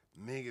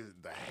 niggas,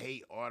 the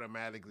hate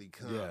automatically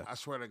come. Yeah. I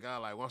swear to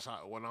God, like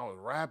when I was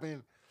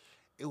rapping,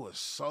 it was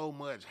so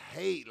much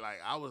hate. Like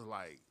I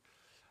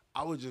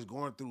was just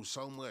going through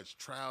so much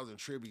trials and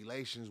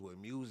tribulations with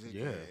music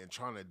and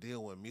trying to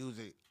deal with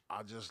music.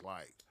 I just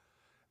like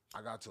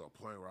I got to a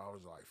point where I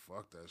was like,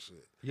 fuck that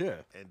shit. Yeah.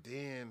 And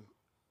then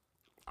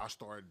I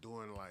started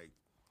doing like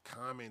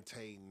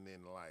commentating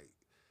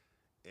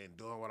and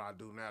doing what I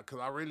do now. Cause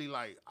I really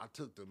like, I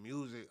took the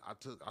music,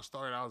 I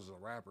started out as a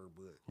rapper,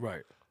 but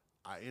Right.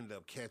 I ended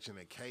up catching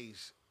a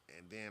case,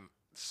 and then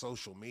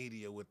social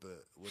media with the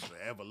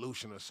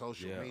evolution of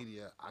social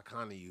media, I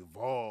kind of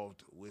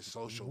evolved with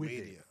social With it.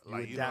 media. You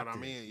Like, you know what I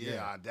adapted. mean? Yeah.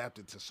 Yeah, I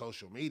adapted to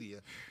social media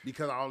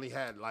because I only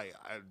had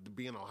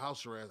being on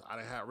house arrest, I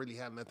didn't really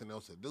have nothing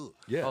else to do.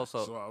 Yeah. Oh, So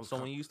I so was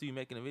when you used to be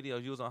making the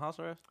videos, you was on house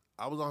arrest?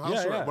 I was on house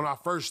Yeah, arrest yeah. when I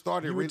first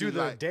started. You really would do the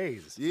like,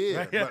 days. Yeah,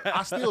 Right? but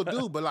I still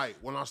do. But like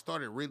when I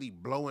started really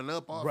blowing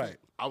up off Right. it,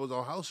 I was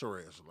on house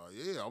arrest. Like,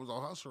 yeah, I was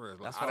on house arrest.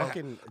 Like, That's I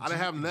fucking didn't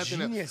have nothing.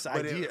 genius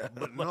but idea.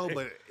 But no,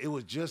 but it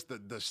was just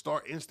the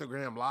start.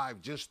 Instagram Live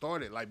just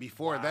started. Like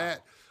before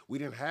that, we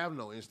didn't have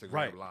no Instagram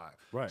Right. Live.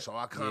 Right. So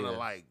I kind of Yeah.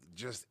 like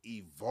just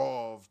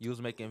evolved. You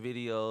was making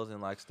videos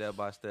and like step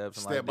by step.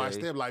 Step by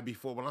step, like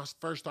before, when I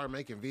first started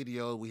making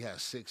videos, we had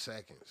 6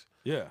 seconds.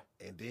 Yeah.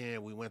 And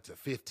then we went to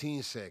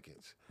 15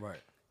 seconds. Right.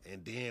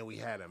 And then we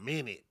had a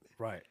minute.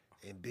 Right.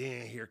 And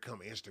then here come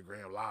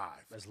Instagram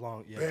Live. As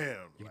long, yeah. Bam.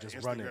 You Like just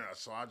Instagram. run it.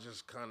 So I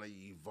just kind of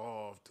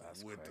evolved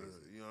with crazy.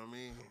 the, you know what I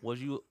mean?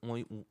 Was you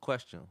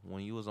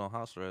when you was on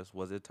house arrest?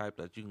 Was it type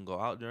that you can go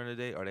out during the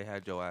day, or they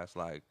had your ass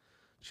like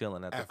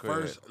chilling at the At crib?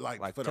 first, like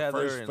for the tether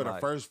first, and, for the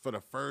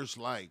like- first,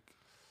 like,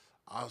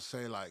 I'll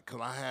say like, cause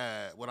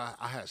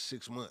I had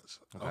 6 months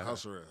of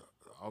house arrest.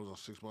 I was on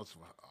 6 months.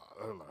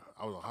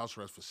 I was on house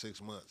arrest for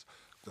 6 months.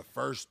 The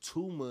first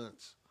 2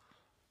 months,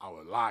 I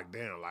was locked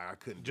down. Like I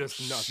couldn't Just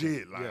do nothing.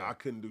 shit. Like Yeah. I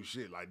couldn't do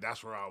shit. Like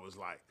that's where I was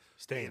like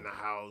Staying. in the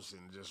house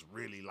and just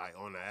really like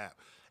on the app.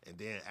 And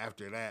then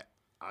after that,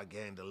 I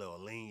gained a little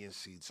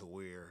leniency to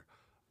where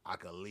I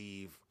could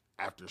leave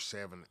after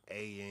 7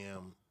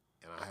 a.m.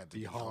 and I had to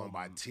be home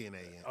by 10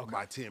 a.m.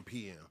 by 10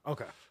 p.m.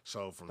 Okay.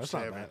 So from That's not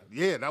 7, bad.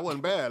 yeah, that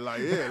wasn't bad.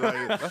 Like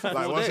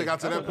like once day. it got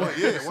to that point,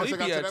 yeah, once it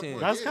got Sleepy to at that 10. point,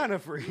 That's yeah. kind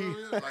of free. You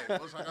know what I mean? Like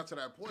once I got to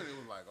that point, it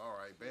was like, all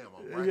right, bam,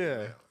 I'm right Yeah.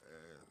 now.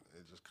 And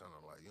it just kind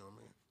of like, you know what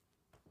I mean?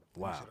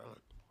 Wow. Shit, I like-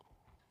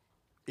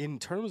 In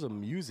terms of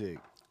music,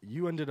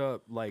 you ended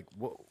up like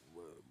what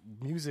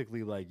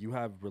musically, like you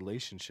have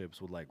relationships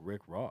with like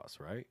Rick Ross,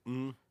 right?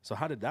 Mm-hmm. So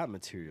how did that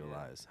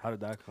materialize? How did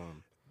that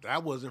come?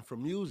 That wasn't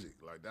from music.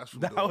 Like that's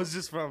from That doing, was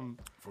just from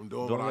from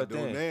doing doing what I your do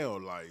thing. now.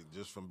 Like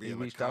just from being a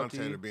reached out to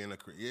you? commentator, being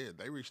yeah,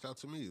 they reached out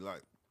to me.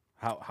 Like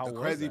how the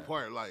was crazy that?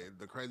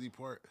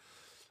 part,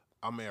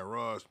 I met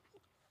Ross.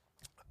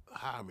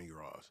 How I meet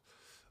Ross?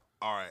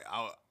 All right,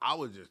 I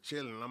was just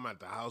chilling. I'm at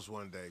the house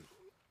one day.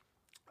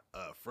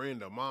 A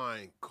friend of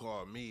mine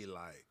called me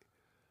like,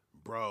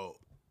 bro,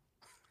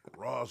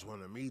 Ross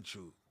want to meet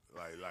you.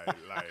 Like.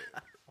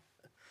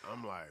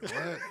 I'm like,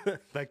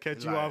 what? That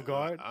catch He you like- off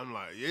guard? I'm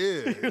like,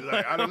 yeah.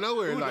 Like out of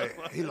nowhere,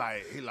 like he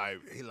like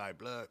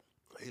blood.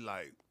 He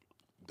like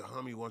the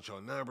homie wants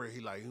your number.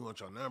 He wants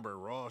your number.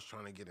 Ross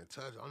trying to get in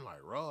touch. I'm like,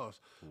 Ross.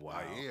 Wow.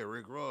 Like, yeah,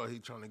 Rick Ross. He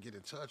trying to get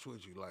in touch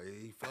with you. Like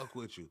he fuck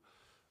with you.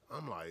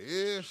 I'm like,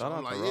 yeah. So Shout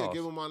I'm out to like, yeah, Ross.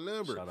 give him my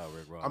number. Shout out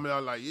Rick Ross. I mean, I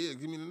was like, yeah,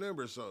 give me the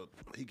number. So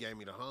he gave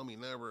me the homie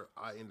number.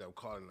 I ended up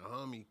calling the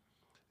homie,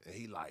 and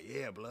he like,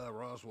 yeah, blood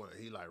Ross.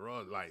 He like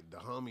Ross. Like the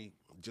homie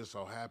just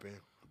so happened,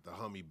 the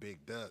homie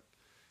Big Duck.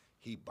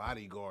 He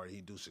bodyguard.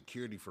 He do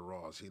security for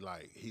Ross. He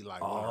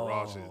like one of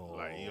Ross's,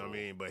 like, you know what I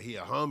mean. But he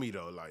a homie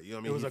though, like, you know what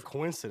I mean. It was He- a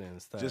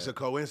coincidence. That, just a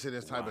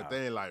coincidence type Wow. of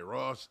thing. Like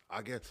Ross,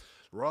 I guess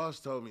Ross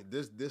told me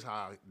this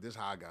how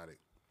I got it.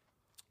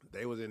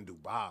 They was in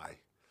Dubai.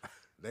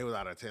 They was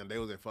out of town. They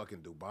was in fucking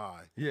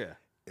Dubai. yeah.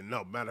 And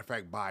no, matter of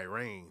fact,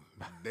 Bahrain.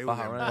 They was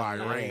in Bahrain,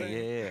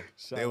 Bahrain.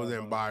 yeah. They was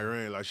in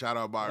Bahrain. Like shout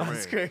out Bahrain.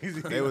 That's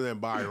crazy. They was in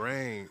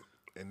Bahrain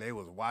and they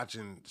was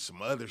watching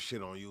some other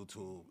shit on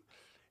YouTube.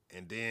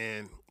 And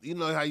then you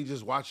know how you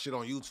just watch shit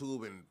on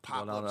YouTube and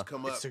pop-ups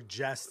come It up,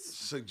 suggests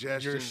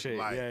suggestions. your shit.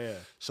 Like, Yeah.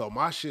 So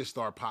my shit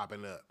start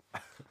popping up.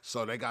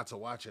 So they got to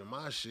watching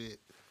my shit,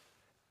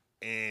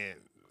 and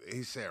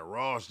he said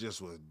Ross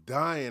just was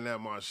dying at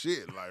my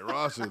shit. Like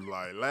Ross is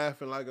like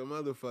laughing like a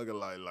motherfucker.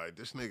 Like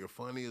this nigga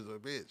funny as a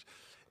bitch.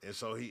 And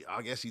so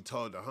I guess he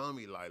told the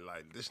homie like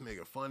this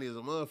nigga funny as a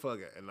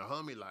motherfucker. And the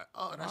homie like,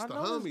 oh, that's the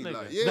homie.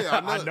 Like, yeah,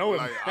 I know him.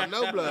 Like, I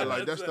know blood.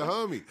 Like, that's the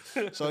homie.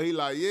 So he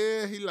like,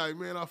 yeah, he like,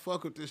 man, I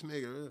fuck with this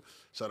nigga. Man.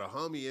 So the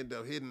homie ended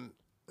up hitting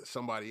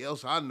somebody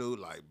else I knew,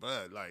 like,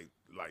 bud, like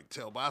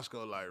tell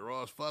Boskoe, like,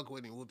 Ross, fuck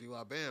with him, whoopty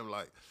wop bam.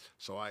 Like,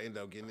 so I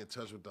ended up getting in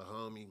touch with the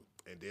homie.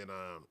 And then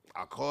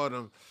I called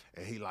him,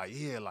 and he like,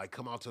 yeah, like,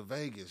 come out to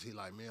Vegas. He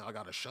like, man, I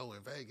got a show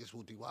in Vegas,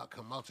 whoopty wop,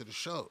 come out to the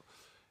show.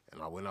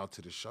 And I went out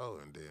to the show,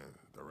 and then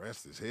the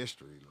rest is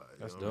history. Like,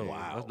 That's you know dope. what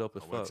I mean? Wow. That's dope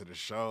as I went fuck. to the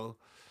show.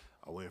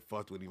 I went and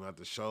fucked with him at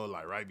the show.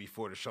 Like, right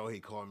before the show, he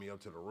called me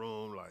up to the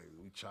room. Like,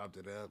 we chopped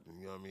it up, and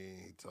you know what I mean?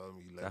 He told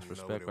me, he let That's me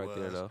know what respect it right was.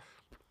 there, though.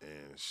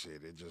 And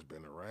shit, it just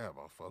been a rap.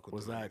 I fuck with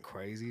Was the that nigga.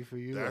 crazy for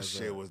you? That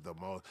shit was the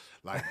most,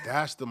 like,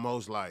 that's the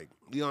most, like,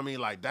 you know what I mean?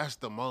 Like, that's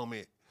the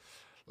moment,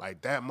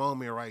 like, that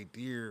moment right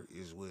there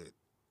is what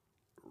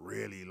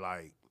really,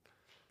 like,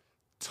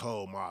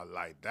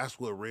 that's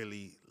what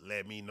really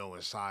let me know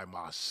inside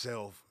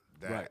myself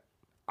that Right.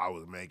 I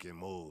was making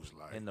moves.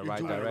 Like, In the You're right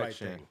doing the right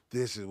direction. thing.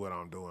 this is what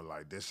I'm doing.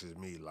 Like, this is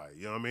me. Like,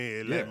 you know what I mean?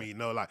 It let me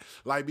know,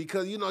 like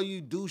because you know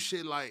you do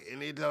shit like,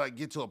 and it like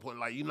get to a point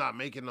like you're not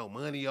making no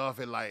money off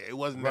it. Like, it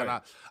wasn't Right.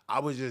 that I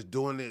was just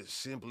doing it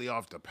simply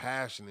off the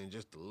passion and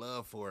just the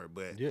love for it.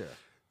 But Yeah.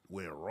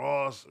 when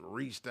Ross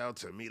reached out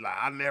to me, like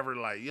I never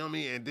like, you know what I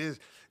mean?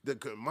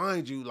 And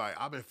mind you, like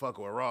I've been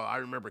fucking with Ross. I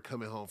remember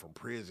coming home from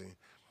prison.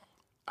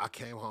 I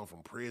came home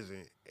from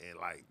prison, and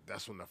like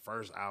that's when the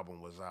first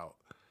album was out.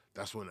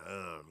 That's when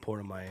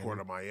Port of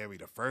Miami.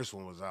 the first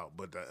one was out.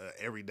 But the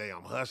Every Day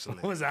I'm Hustling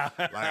was out.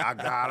 like I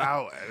got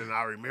out, and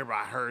I remember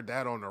I heard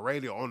that on the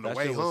radio on the That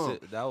way shit was home.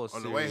 that was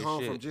on the way serious home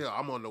shit. from jail.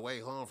 I'm on the way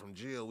home from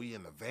jail. We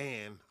in the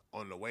van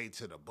on the way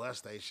to the bus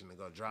station to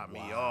go drop me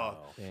off.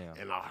 Damn.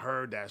 And I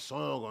heard that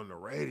song on the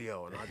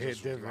radio, and I hit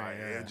just was different, like,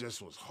 yeah. it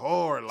just was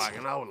hard. Like,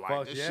 and I was like,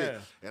 Fuck this yeah.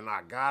 shit. And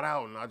I got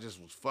out, and I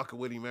just was fucking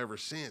with him ever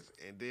since.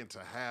 And then to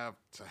have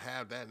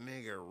that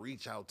nigga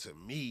reach out to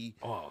me.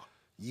 Oh,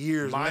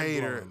 Years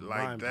later, Mind-blowing, like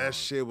mind-blowing. that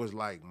shit was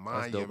like dope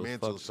as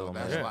monumental. fuck, So though,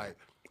 that's man. like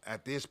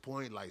at this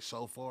point, like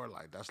so far,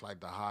 like that's like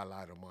the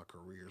highlight of my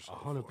career. So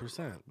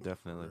 100%.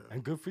 Definitely.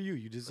 And good for you.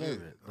 You deserve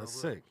Yeah, it.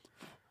 That's alright. sick.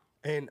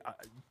 And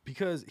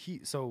because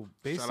based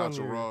Shout on out to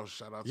your, Ross.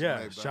 Shout out to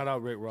yeah, Maybach. shout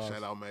out Rick Ross.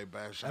 Shout out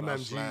Maybach. Shout out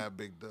MMG. Slab,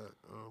 Big Duck.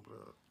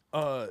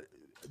 Bro.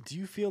 Do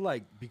you feel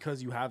like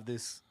because you have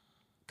this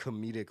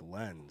comedic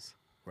lens,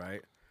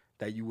 right,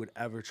 that you would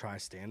ever try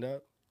stand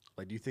up?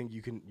 Like, do you think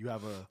you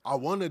have a? I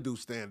want to do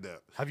stand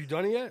up. Have you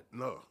done it yet?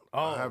 No. Oh,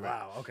 I haven't.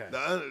 wow, okay.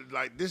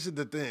 Like this is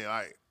the thing.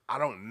 Like I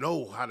don't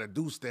know how to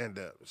do stand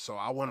up, so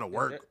I want to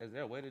work. Is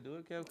there a way to do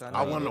it, Kev?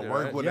 I want to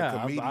work with a Yeah,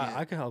 comedian.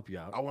 I can help you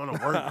out. I want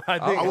to work. I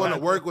think- I want to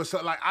work with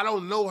some. Like I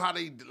don't know how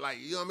they like.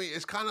 You know what I mean?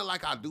 It's kind of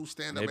like I do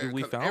stand up. Maybe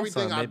we found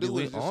everything something. I Maybe do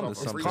we is just on to off of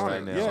something freestyle.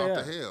 right now. It's Yeah,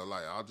 off the hell.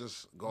 Like I'll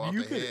just go off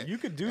You the could- head. you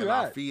could do and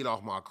that. I feed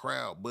off my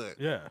crowd, but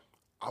Yeah,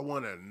 I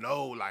want to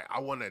know. Like I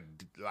want to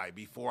like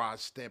before I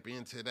step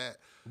into that.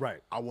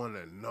 right. I want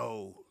to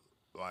know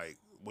like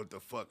what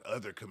the fuck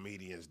other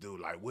comedians do.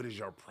 Like, what is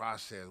your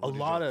process?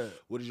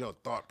 What is your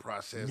thought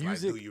process?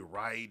 Music- Like, do you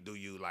write? Do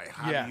you like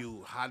how Yeah. do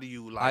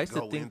you I like used to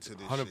go think into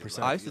this 100%. shit?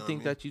 I Like, used to you know think what I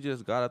mean? that you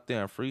just got up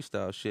there and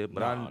freestyle shit,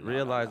 but No, I no,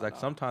 realized no, like no.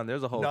 sometimes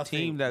there's a whole Nothing-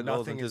 team that goes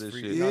nothing into is this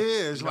free. shit. Yeah,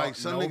 it's No- like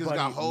some niggas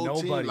got whole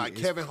team. nobody Like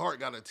is- Kevin Hart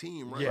got a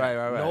team, right? Yeah,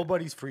 Right.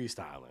 nobody's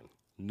freestyling.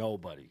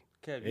 Nobody.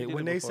 Kev, you did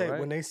When it they before, say right?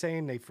 when they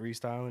saying they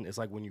freestyling, it's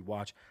like when you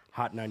watch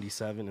Hot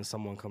 97 and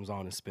someone comes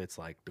on and spits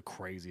like the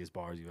craziest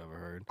bars you've ever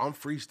heard. I'm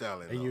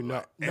freestyling. And though. you know-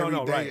 Like, no, every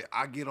no, day right.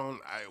 I get on.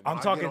 I'm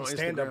I talking get on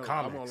stand-up Instagram,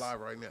 I'm on comics. live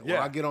right now. When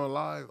Yeah. I get on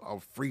live,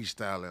 I'm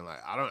freestyling. Like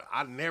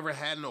I never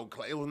had no.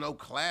 It was no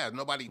class.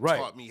 Nobody Right.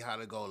 taught me how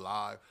to go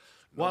live.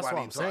 Well, that's what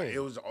Nobody I'm taught. saying. It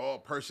was all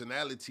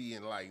personality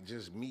and like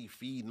just me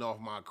feeding off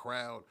my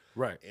crowd.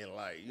 Right. And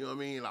like you know what I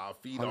mean. Like, I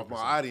feed off 100%. my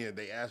audience.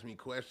 They ask me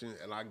questions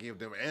and I give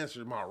them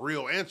answers, my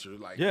real answers,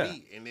 like Yeah.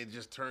 me. And it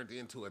just turned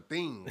into a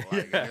thing.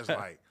 Like and it's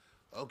like.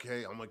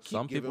 Okay, I'm gonna keep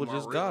Some giving people my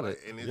just real, got like,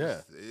 it. and it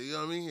Yeah. just, you know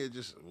what I mean. It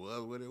just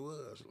was what it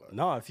was. Like,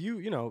 No, if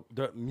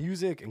the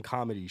music and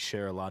comedy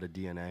share a lot of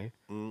DNA,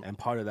 Mm-hmm. and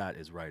part of that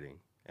is writing.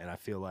 And I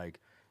feel like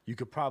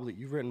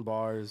you've written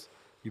bars,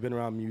 you've been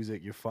around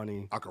music, you're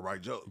funny, I could write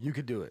jokes. you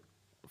could do it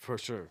for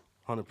sure,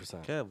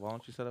 100%. Kev, why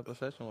don't you set up a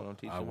session with them?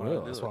 Teach I them how to will.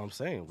 do That's it. what I'm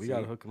saying. We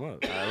gotta hook them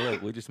up. All right,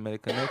 look, we just made a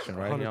connection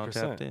right here on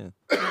 100%. Tapped In.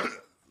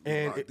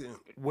 And Locked in.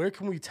 where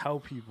can we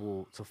tell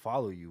people to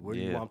follow you? Where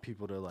do you Yeah. want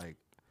people to like?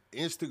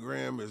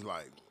 Instagram is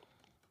like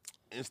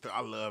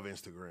I love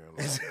Instagram.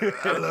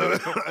 Like,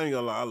 I ain't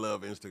gonna lie, I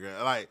love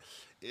Instagram. Like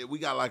we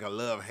got like a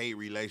love-hate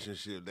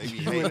relationship. They be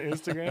You and hating.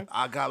 Instagram?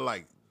 I got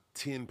like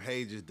 10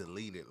 pages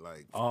deleted.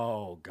 Like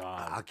Oh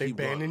God, I they keep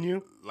banning going-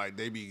 you? Like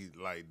they be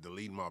like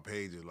deleting my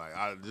pages. Like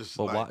I just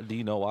But like why, do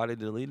you know why they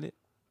deleted it?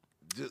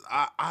 Just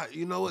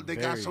you know what? They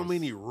got so Various.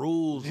 many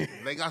rules.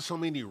 They got so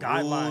many rules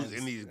Guidelines.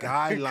 and these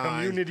guidelines,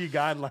 Community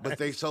guidelines. but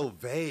they so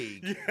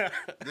vague. Yeah.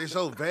 They're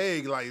so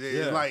vague. Like Yeah.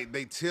 it's like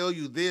they tell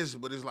you this,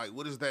 but it's like,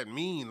 what does that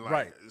mean? Like,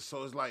 Right.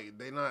 So it's like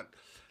they're not.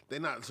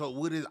 So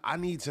what is? I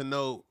need to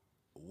know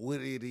what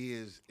it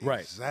is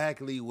Right.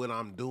 exactly what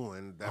I'm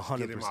doing that's 100%.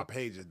 getting my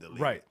pages deleted.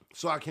 Right.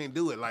 So I can't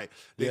do it. Like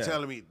they're Yeah.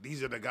 telling me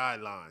these are the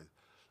guidelines.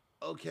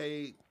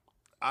 Okay.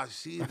 I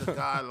see the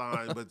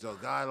guidelines, but the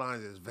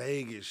guidelines is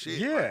vague as shit.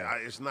 Yeah.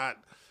 Like, it's not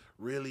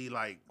really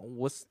like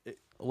What's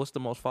the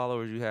most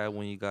followers you had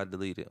when you got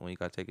deleted, when you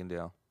got taken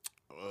down?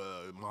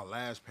 my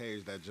last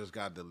page that just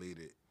got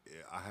deleted.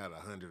 I had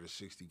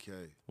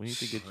 160K. We need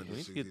to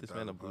get this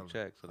man a blue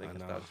check so they can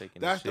stop taking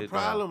That's this the shit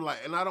problem. down. Like,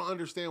 and I don't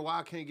understand why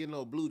I can't get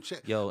no blue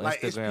check. Yo,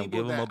 like, it's Instagram,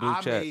 people give 'em a that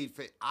blue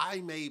check. I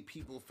made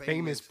people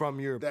Famous from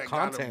your that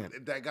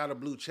content. that got a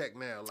blue check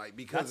now, like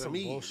because That's of some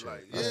me. bullshit.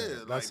 Like, That's- yeah,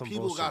 that's like some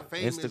people got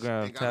bullshit. famous.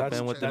 Instagram, and got tap blue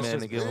in with check. the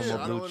man and give him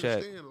a I blue don't check.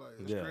 understand, like,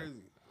 it's Yeah.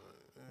 crazy.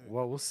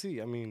 Well, we'll see.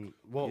 I mean,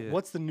 Yeah.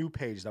 what's the new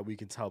page that we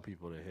can tell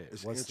people to hit?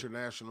 It's What's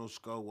International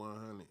Skull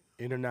 100.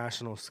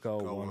 International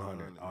Skull Go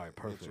 100. All right,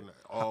 perfect.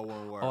 All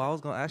one word. Oh, I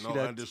was gonna ask you no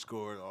that.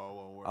 underscore, all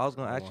one word. I was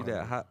gonna ask you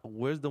that.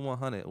 Where's the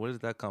 100? Where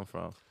does that come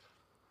from?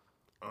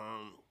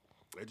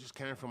 It just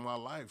came from my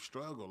life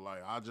struggle.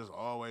 Like I just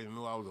always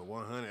knew I was a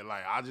 100.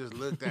 Like I just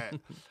looked at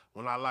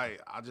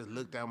I just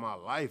looked at my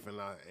life and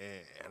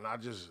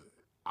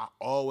I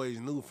always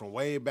knew from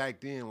way back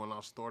then when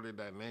I started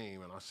that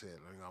name and I said,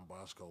 I'm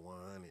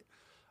Boskoe100.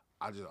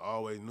 I just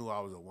always knew I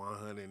was a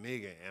 100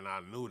 nigga, and I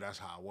knew that's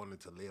how I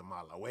wanted to live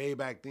my life. Way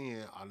back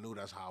then, I knew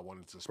that's how I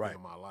wanted to spend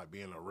Right. my life,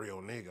 being a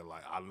real nigga.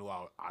 Like I knew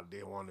I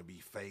didn't want to be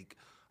fake.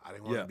 I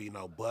didn't want to Yeah. be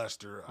no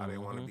buster. I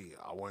didn't want to be.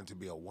 I wanted to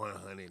be a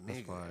 100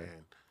 nigga, fire.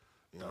 and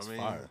you know That's what I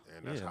mean. fire.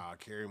 And that's Yeah. how I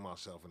carry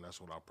myself, and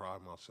that's what I pride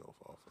myself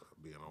off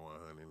of, being a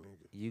 100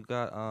 nigga. You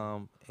got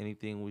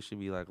anything we should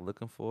be like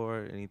looking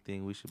for?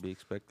 Anything we should be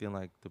expecting?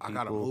 Like the people. I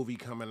got a movie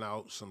coming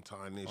out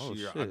sometime this Oh,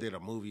 year. I shit. did a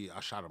movie. I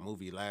shot a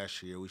movie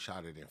last year. We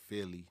shot it in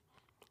Philly.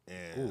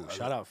 And Ooh,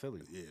 shout out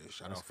Philly. Yeah,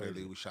 shout That's out Philly.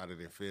 crazy. We shot it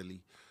in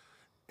Philly.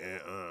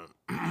 And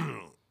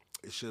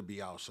it should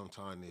be out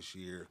sometime this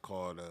year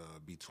called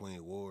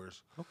Between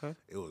Wars. Okay.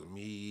 It was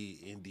me,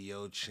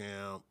 Indio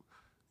Champ,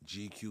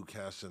 GQ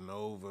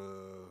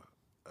Casanova,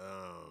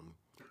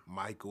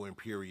 Michael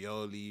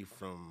Imperioli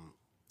from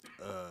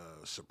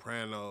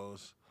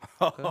Sopranos.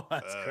 Oh,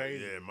 that's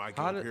crazy. Yeah,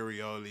 Michael How did-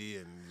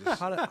 Imperioli and just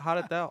How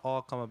did that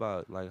all come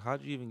about? Like, how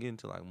did you even get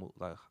into like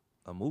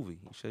a movie?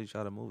 You said you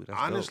shot a movie. That's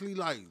dope. honestly,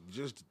 like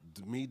just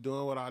me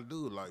doing what I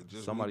do, like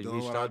just Somebody me doing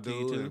reached what I out to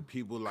you do, too? and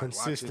people like watching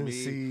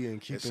Consistency me,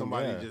 and keeping-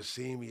 somebody yeah. just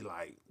see me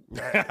like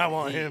that. I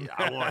want him.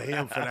 I want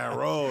him for that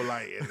role,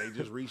 like, and they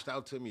just reached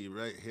out to me,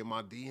 right? Hit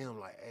my DM,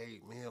 like, hey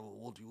man,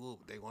 whoop de whoop,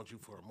 they want you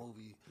for a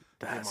movie.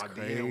 That's Hit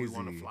my DM, we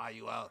want to crazy. fly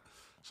you out.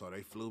 So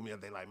they flew me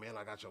up. They like, man,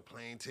 I got your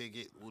plane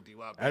ticket, whoop de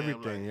whoop,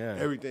 Everything, yeah.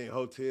 everything,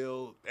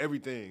 hotel,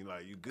 everything.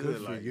 Like you good,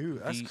 Good for like you.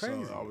 That's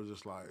crazy. So I was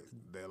just like,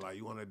 they're like,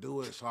 you want to do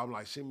it? So I'm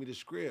like, send me the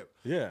script.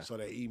 Yeah. So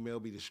they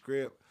emailed me the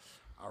script.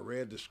 I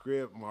read the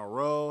script, my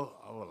role.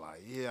 I was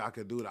like, yeah, I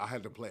could do it. I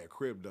had to play a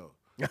crib though.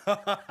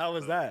 How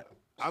was that?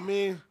 I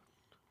mean,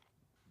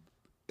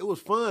 it was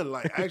fun.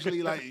 Like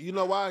actually, like you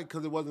know why?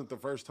 Because it wasn't the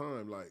first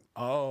time. Like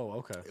Oh,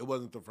 okay. it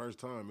wasn't the first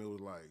time. It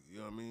was like, you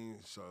know what I mean?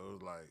 So it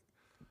was like,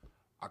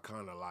 I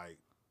kind of like,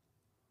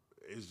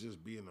 it's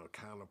just being a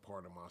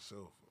counterpart of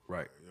myself.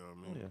 Right. You know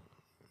what I mean? Yeah,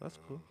 that's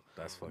cool.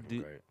 That's fucking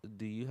Do, great.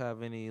 do you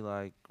have any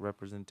like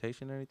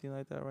representation or anything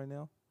like that right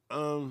now?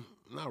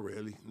 Not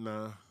really.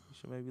 Nah. You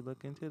should maybe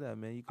look into that,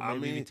 man. You can I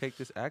maybe mean, take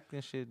this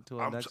acting shit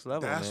to a next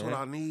level, That's man. what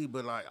I need,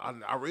 but like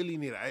I really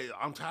need.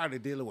 I'm tired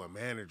of dealing with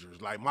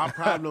managers. Like my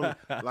problem,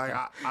 like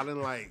I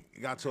done like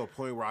got to a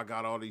point where I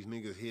got all these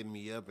niggas hitting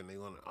me up and they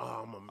want to.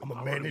 Oh,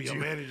 I wanna be a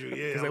manager,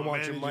 yeah, Because they I'ma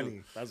want your manage money.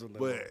 you. That's what they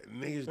But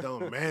niggas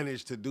don't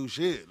manage to do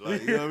shit.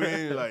 Like you know what I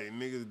mean? Like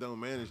niggas don't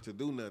manage to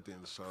do nothing.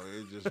 So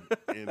it just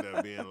end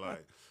up being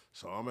like.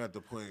 So I'm at the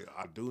point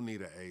I do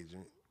need an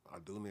agent. I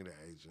do need an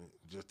agent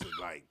just to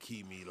like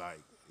keep me like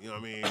you know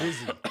what I mean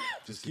Busy.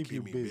 just to keep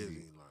you me busy.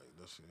 Like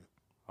that's it.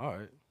 All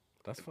right.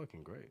 That's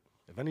fucking great.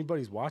 If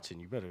anybody's watching,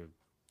 you better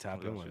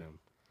tap in with him.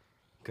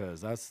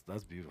 Because that's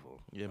beautiful.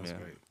 Yeah, That's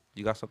man. great.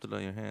 You got something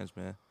on your hands,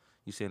 man.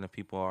 You saying that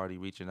people are already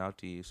reaching out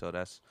to you, so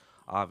that's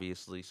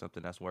obviously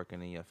something that's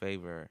working in your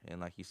favor. And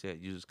like you said,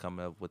 you just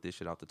coming up with this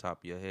shit off the top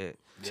of your head.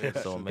 Yeah.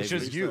 So It's maybe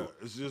just you.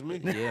 It's just me.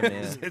 Yeah,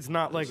 man. It's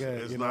not like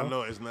a, It's you not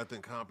know? no. It's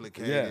nothing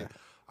complicated. Yeah.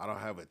 I don't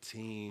have a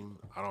team.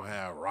 I don't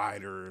have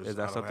writers. Is I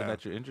that don't something have-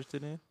 that you're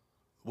interested in?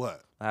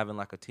 What? Having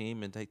like a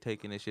team and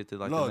taking this shit to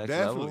like No, the next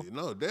definitely. level?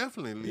 No,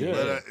 definitely. Yeah.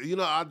 But you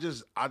know, I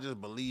just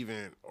believe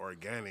in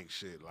organic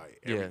shit.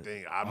 Like Yeah.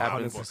 everything. I'm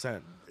Happens. not for-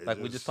 100%. it Like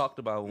we just talked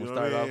about when you we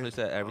know what I started off, mean? we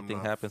said I'm everything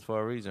not- happens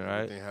for a reason, right?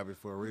 Everything happens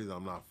for a reason.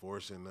 I'm not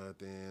forcing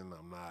nothing.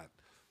 I'm not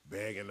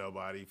begging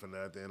nobody for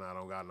nothing. I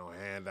don't got no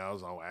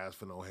handouts. I don't ask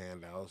for no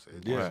handouts.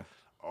 It's Yeah. just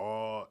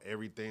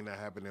everything that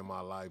happened in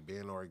my life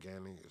being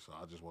organic. So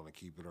I just want to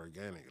keep it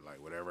organic.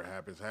 Like whatever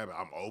happens, happen.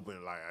 I'm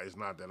open. Like it's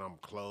not that I'm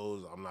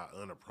closed. I'm not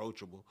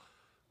unapproachable.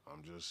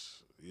 I'm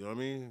just, you know what I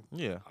mean?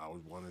 Yeah. I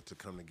always wanted to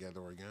come together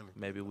organically.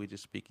 Maybe we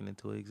just speaking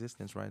into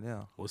existence right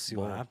now. We'll see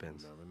what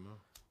happens. You never know.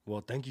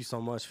 Well, thank you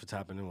so much for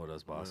tapping in with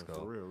us, Man, Bosco.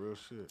 for real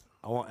shit.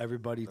 I want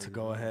everybody to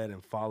go ahead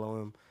and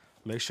follow him.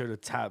 Make sure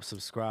to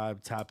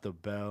subscribe, tap the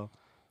bell.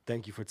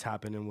 Thank you for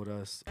tapping in with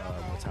us.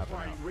 We'll tap it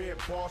out. Red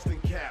Boston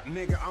cap,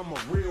 nigga, I'm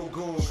a real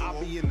goon. I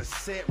be in the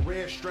set,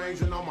 red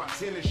strings and on my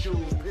tennis shoes,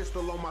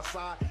 pistol on my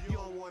side. You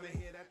don't wanna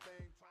hear that thing.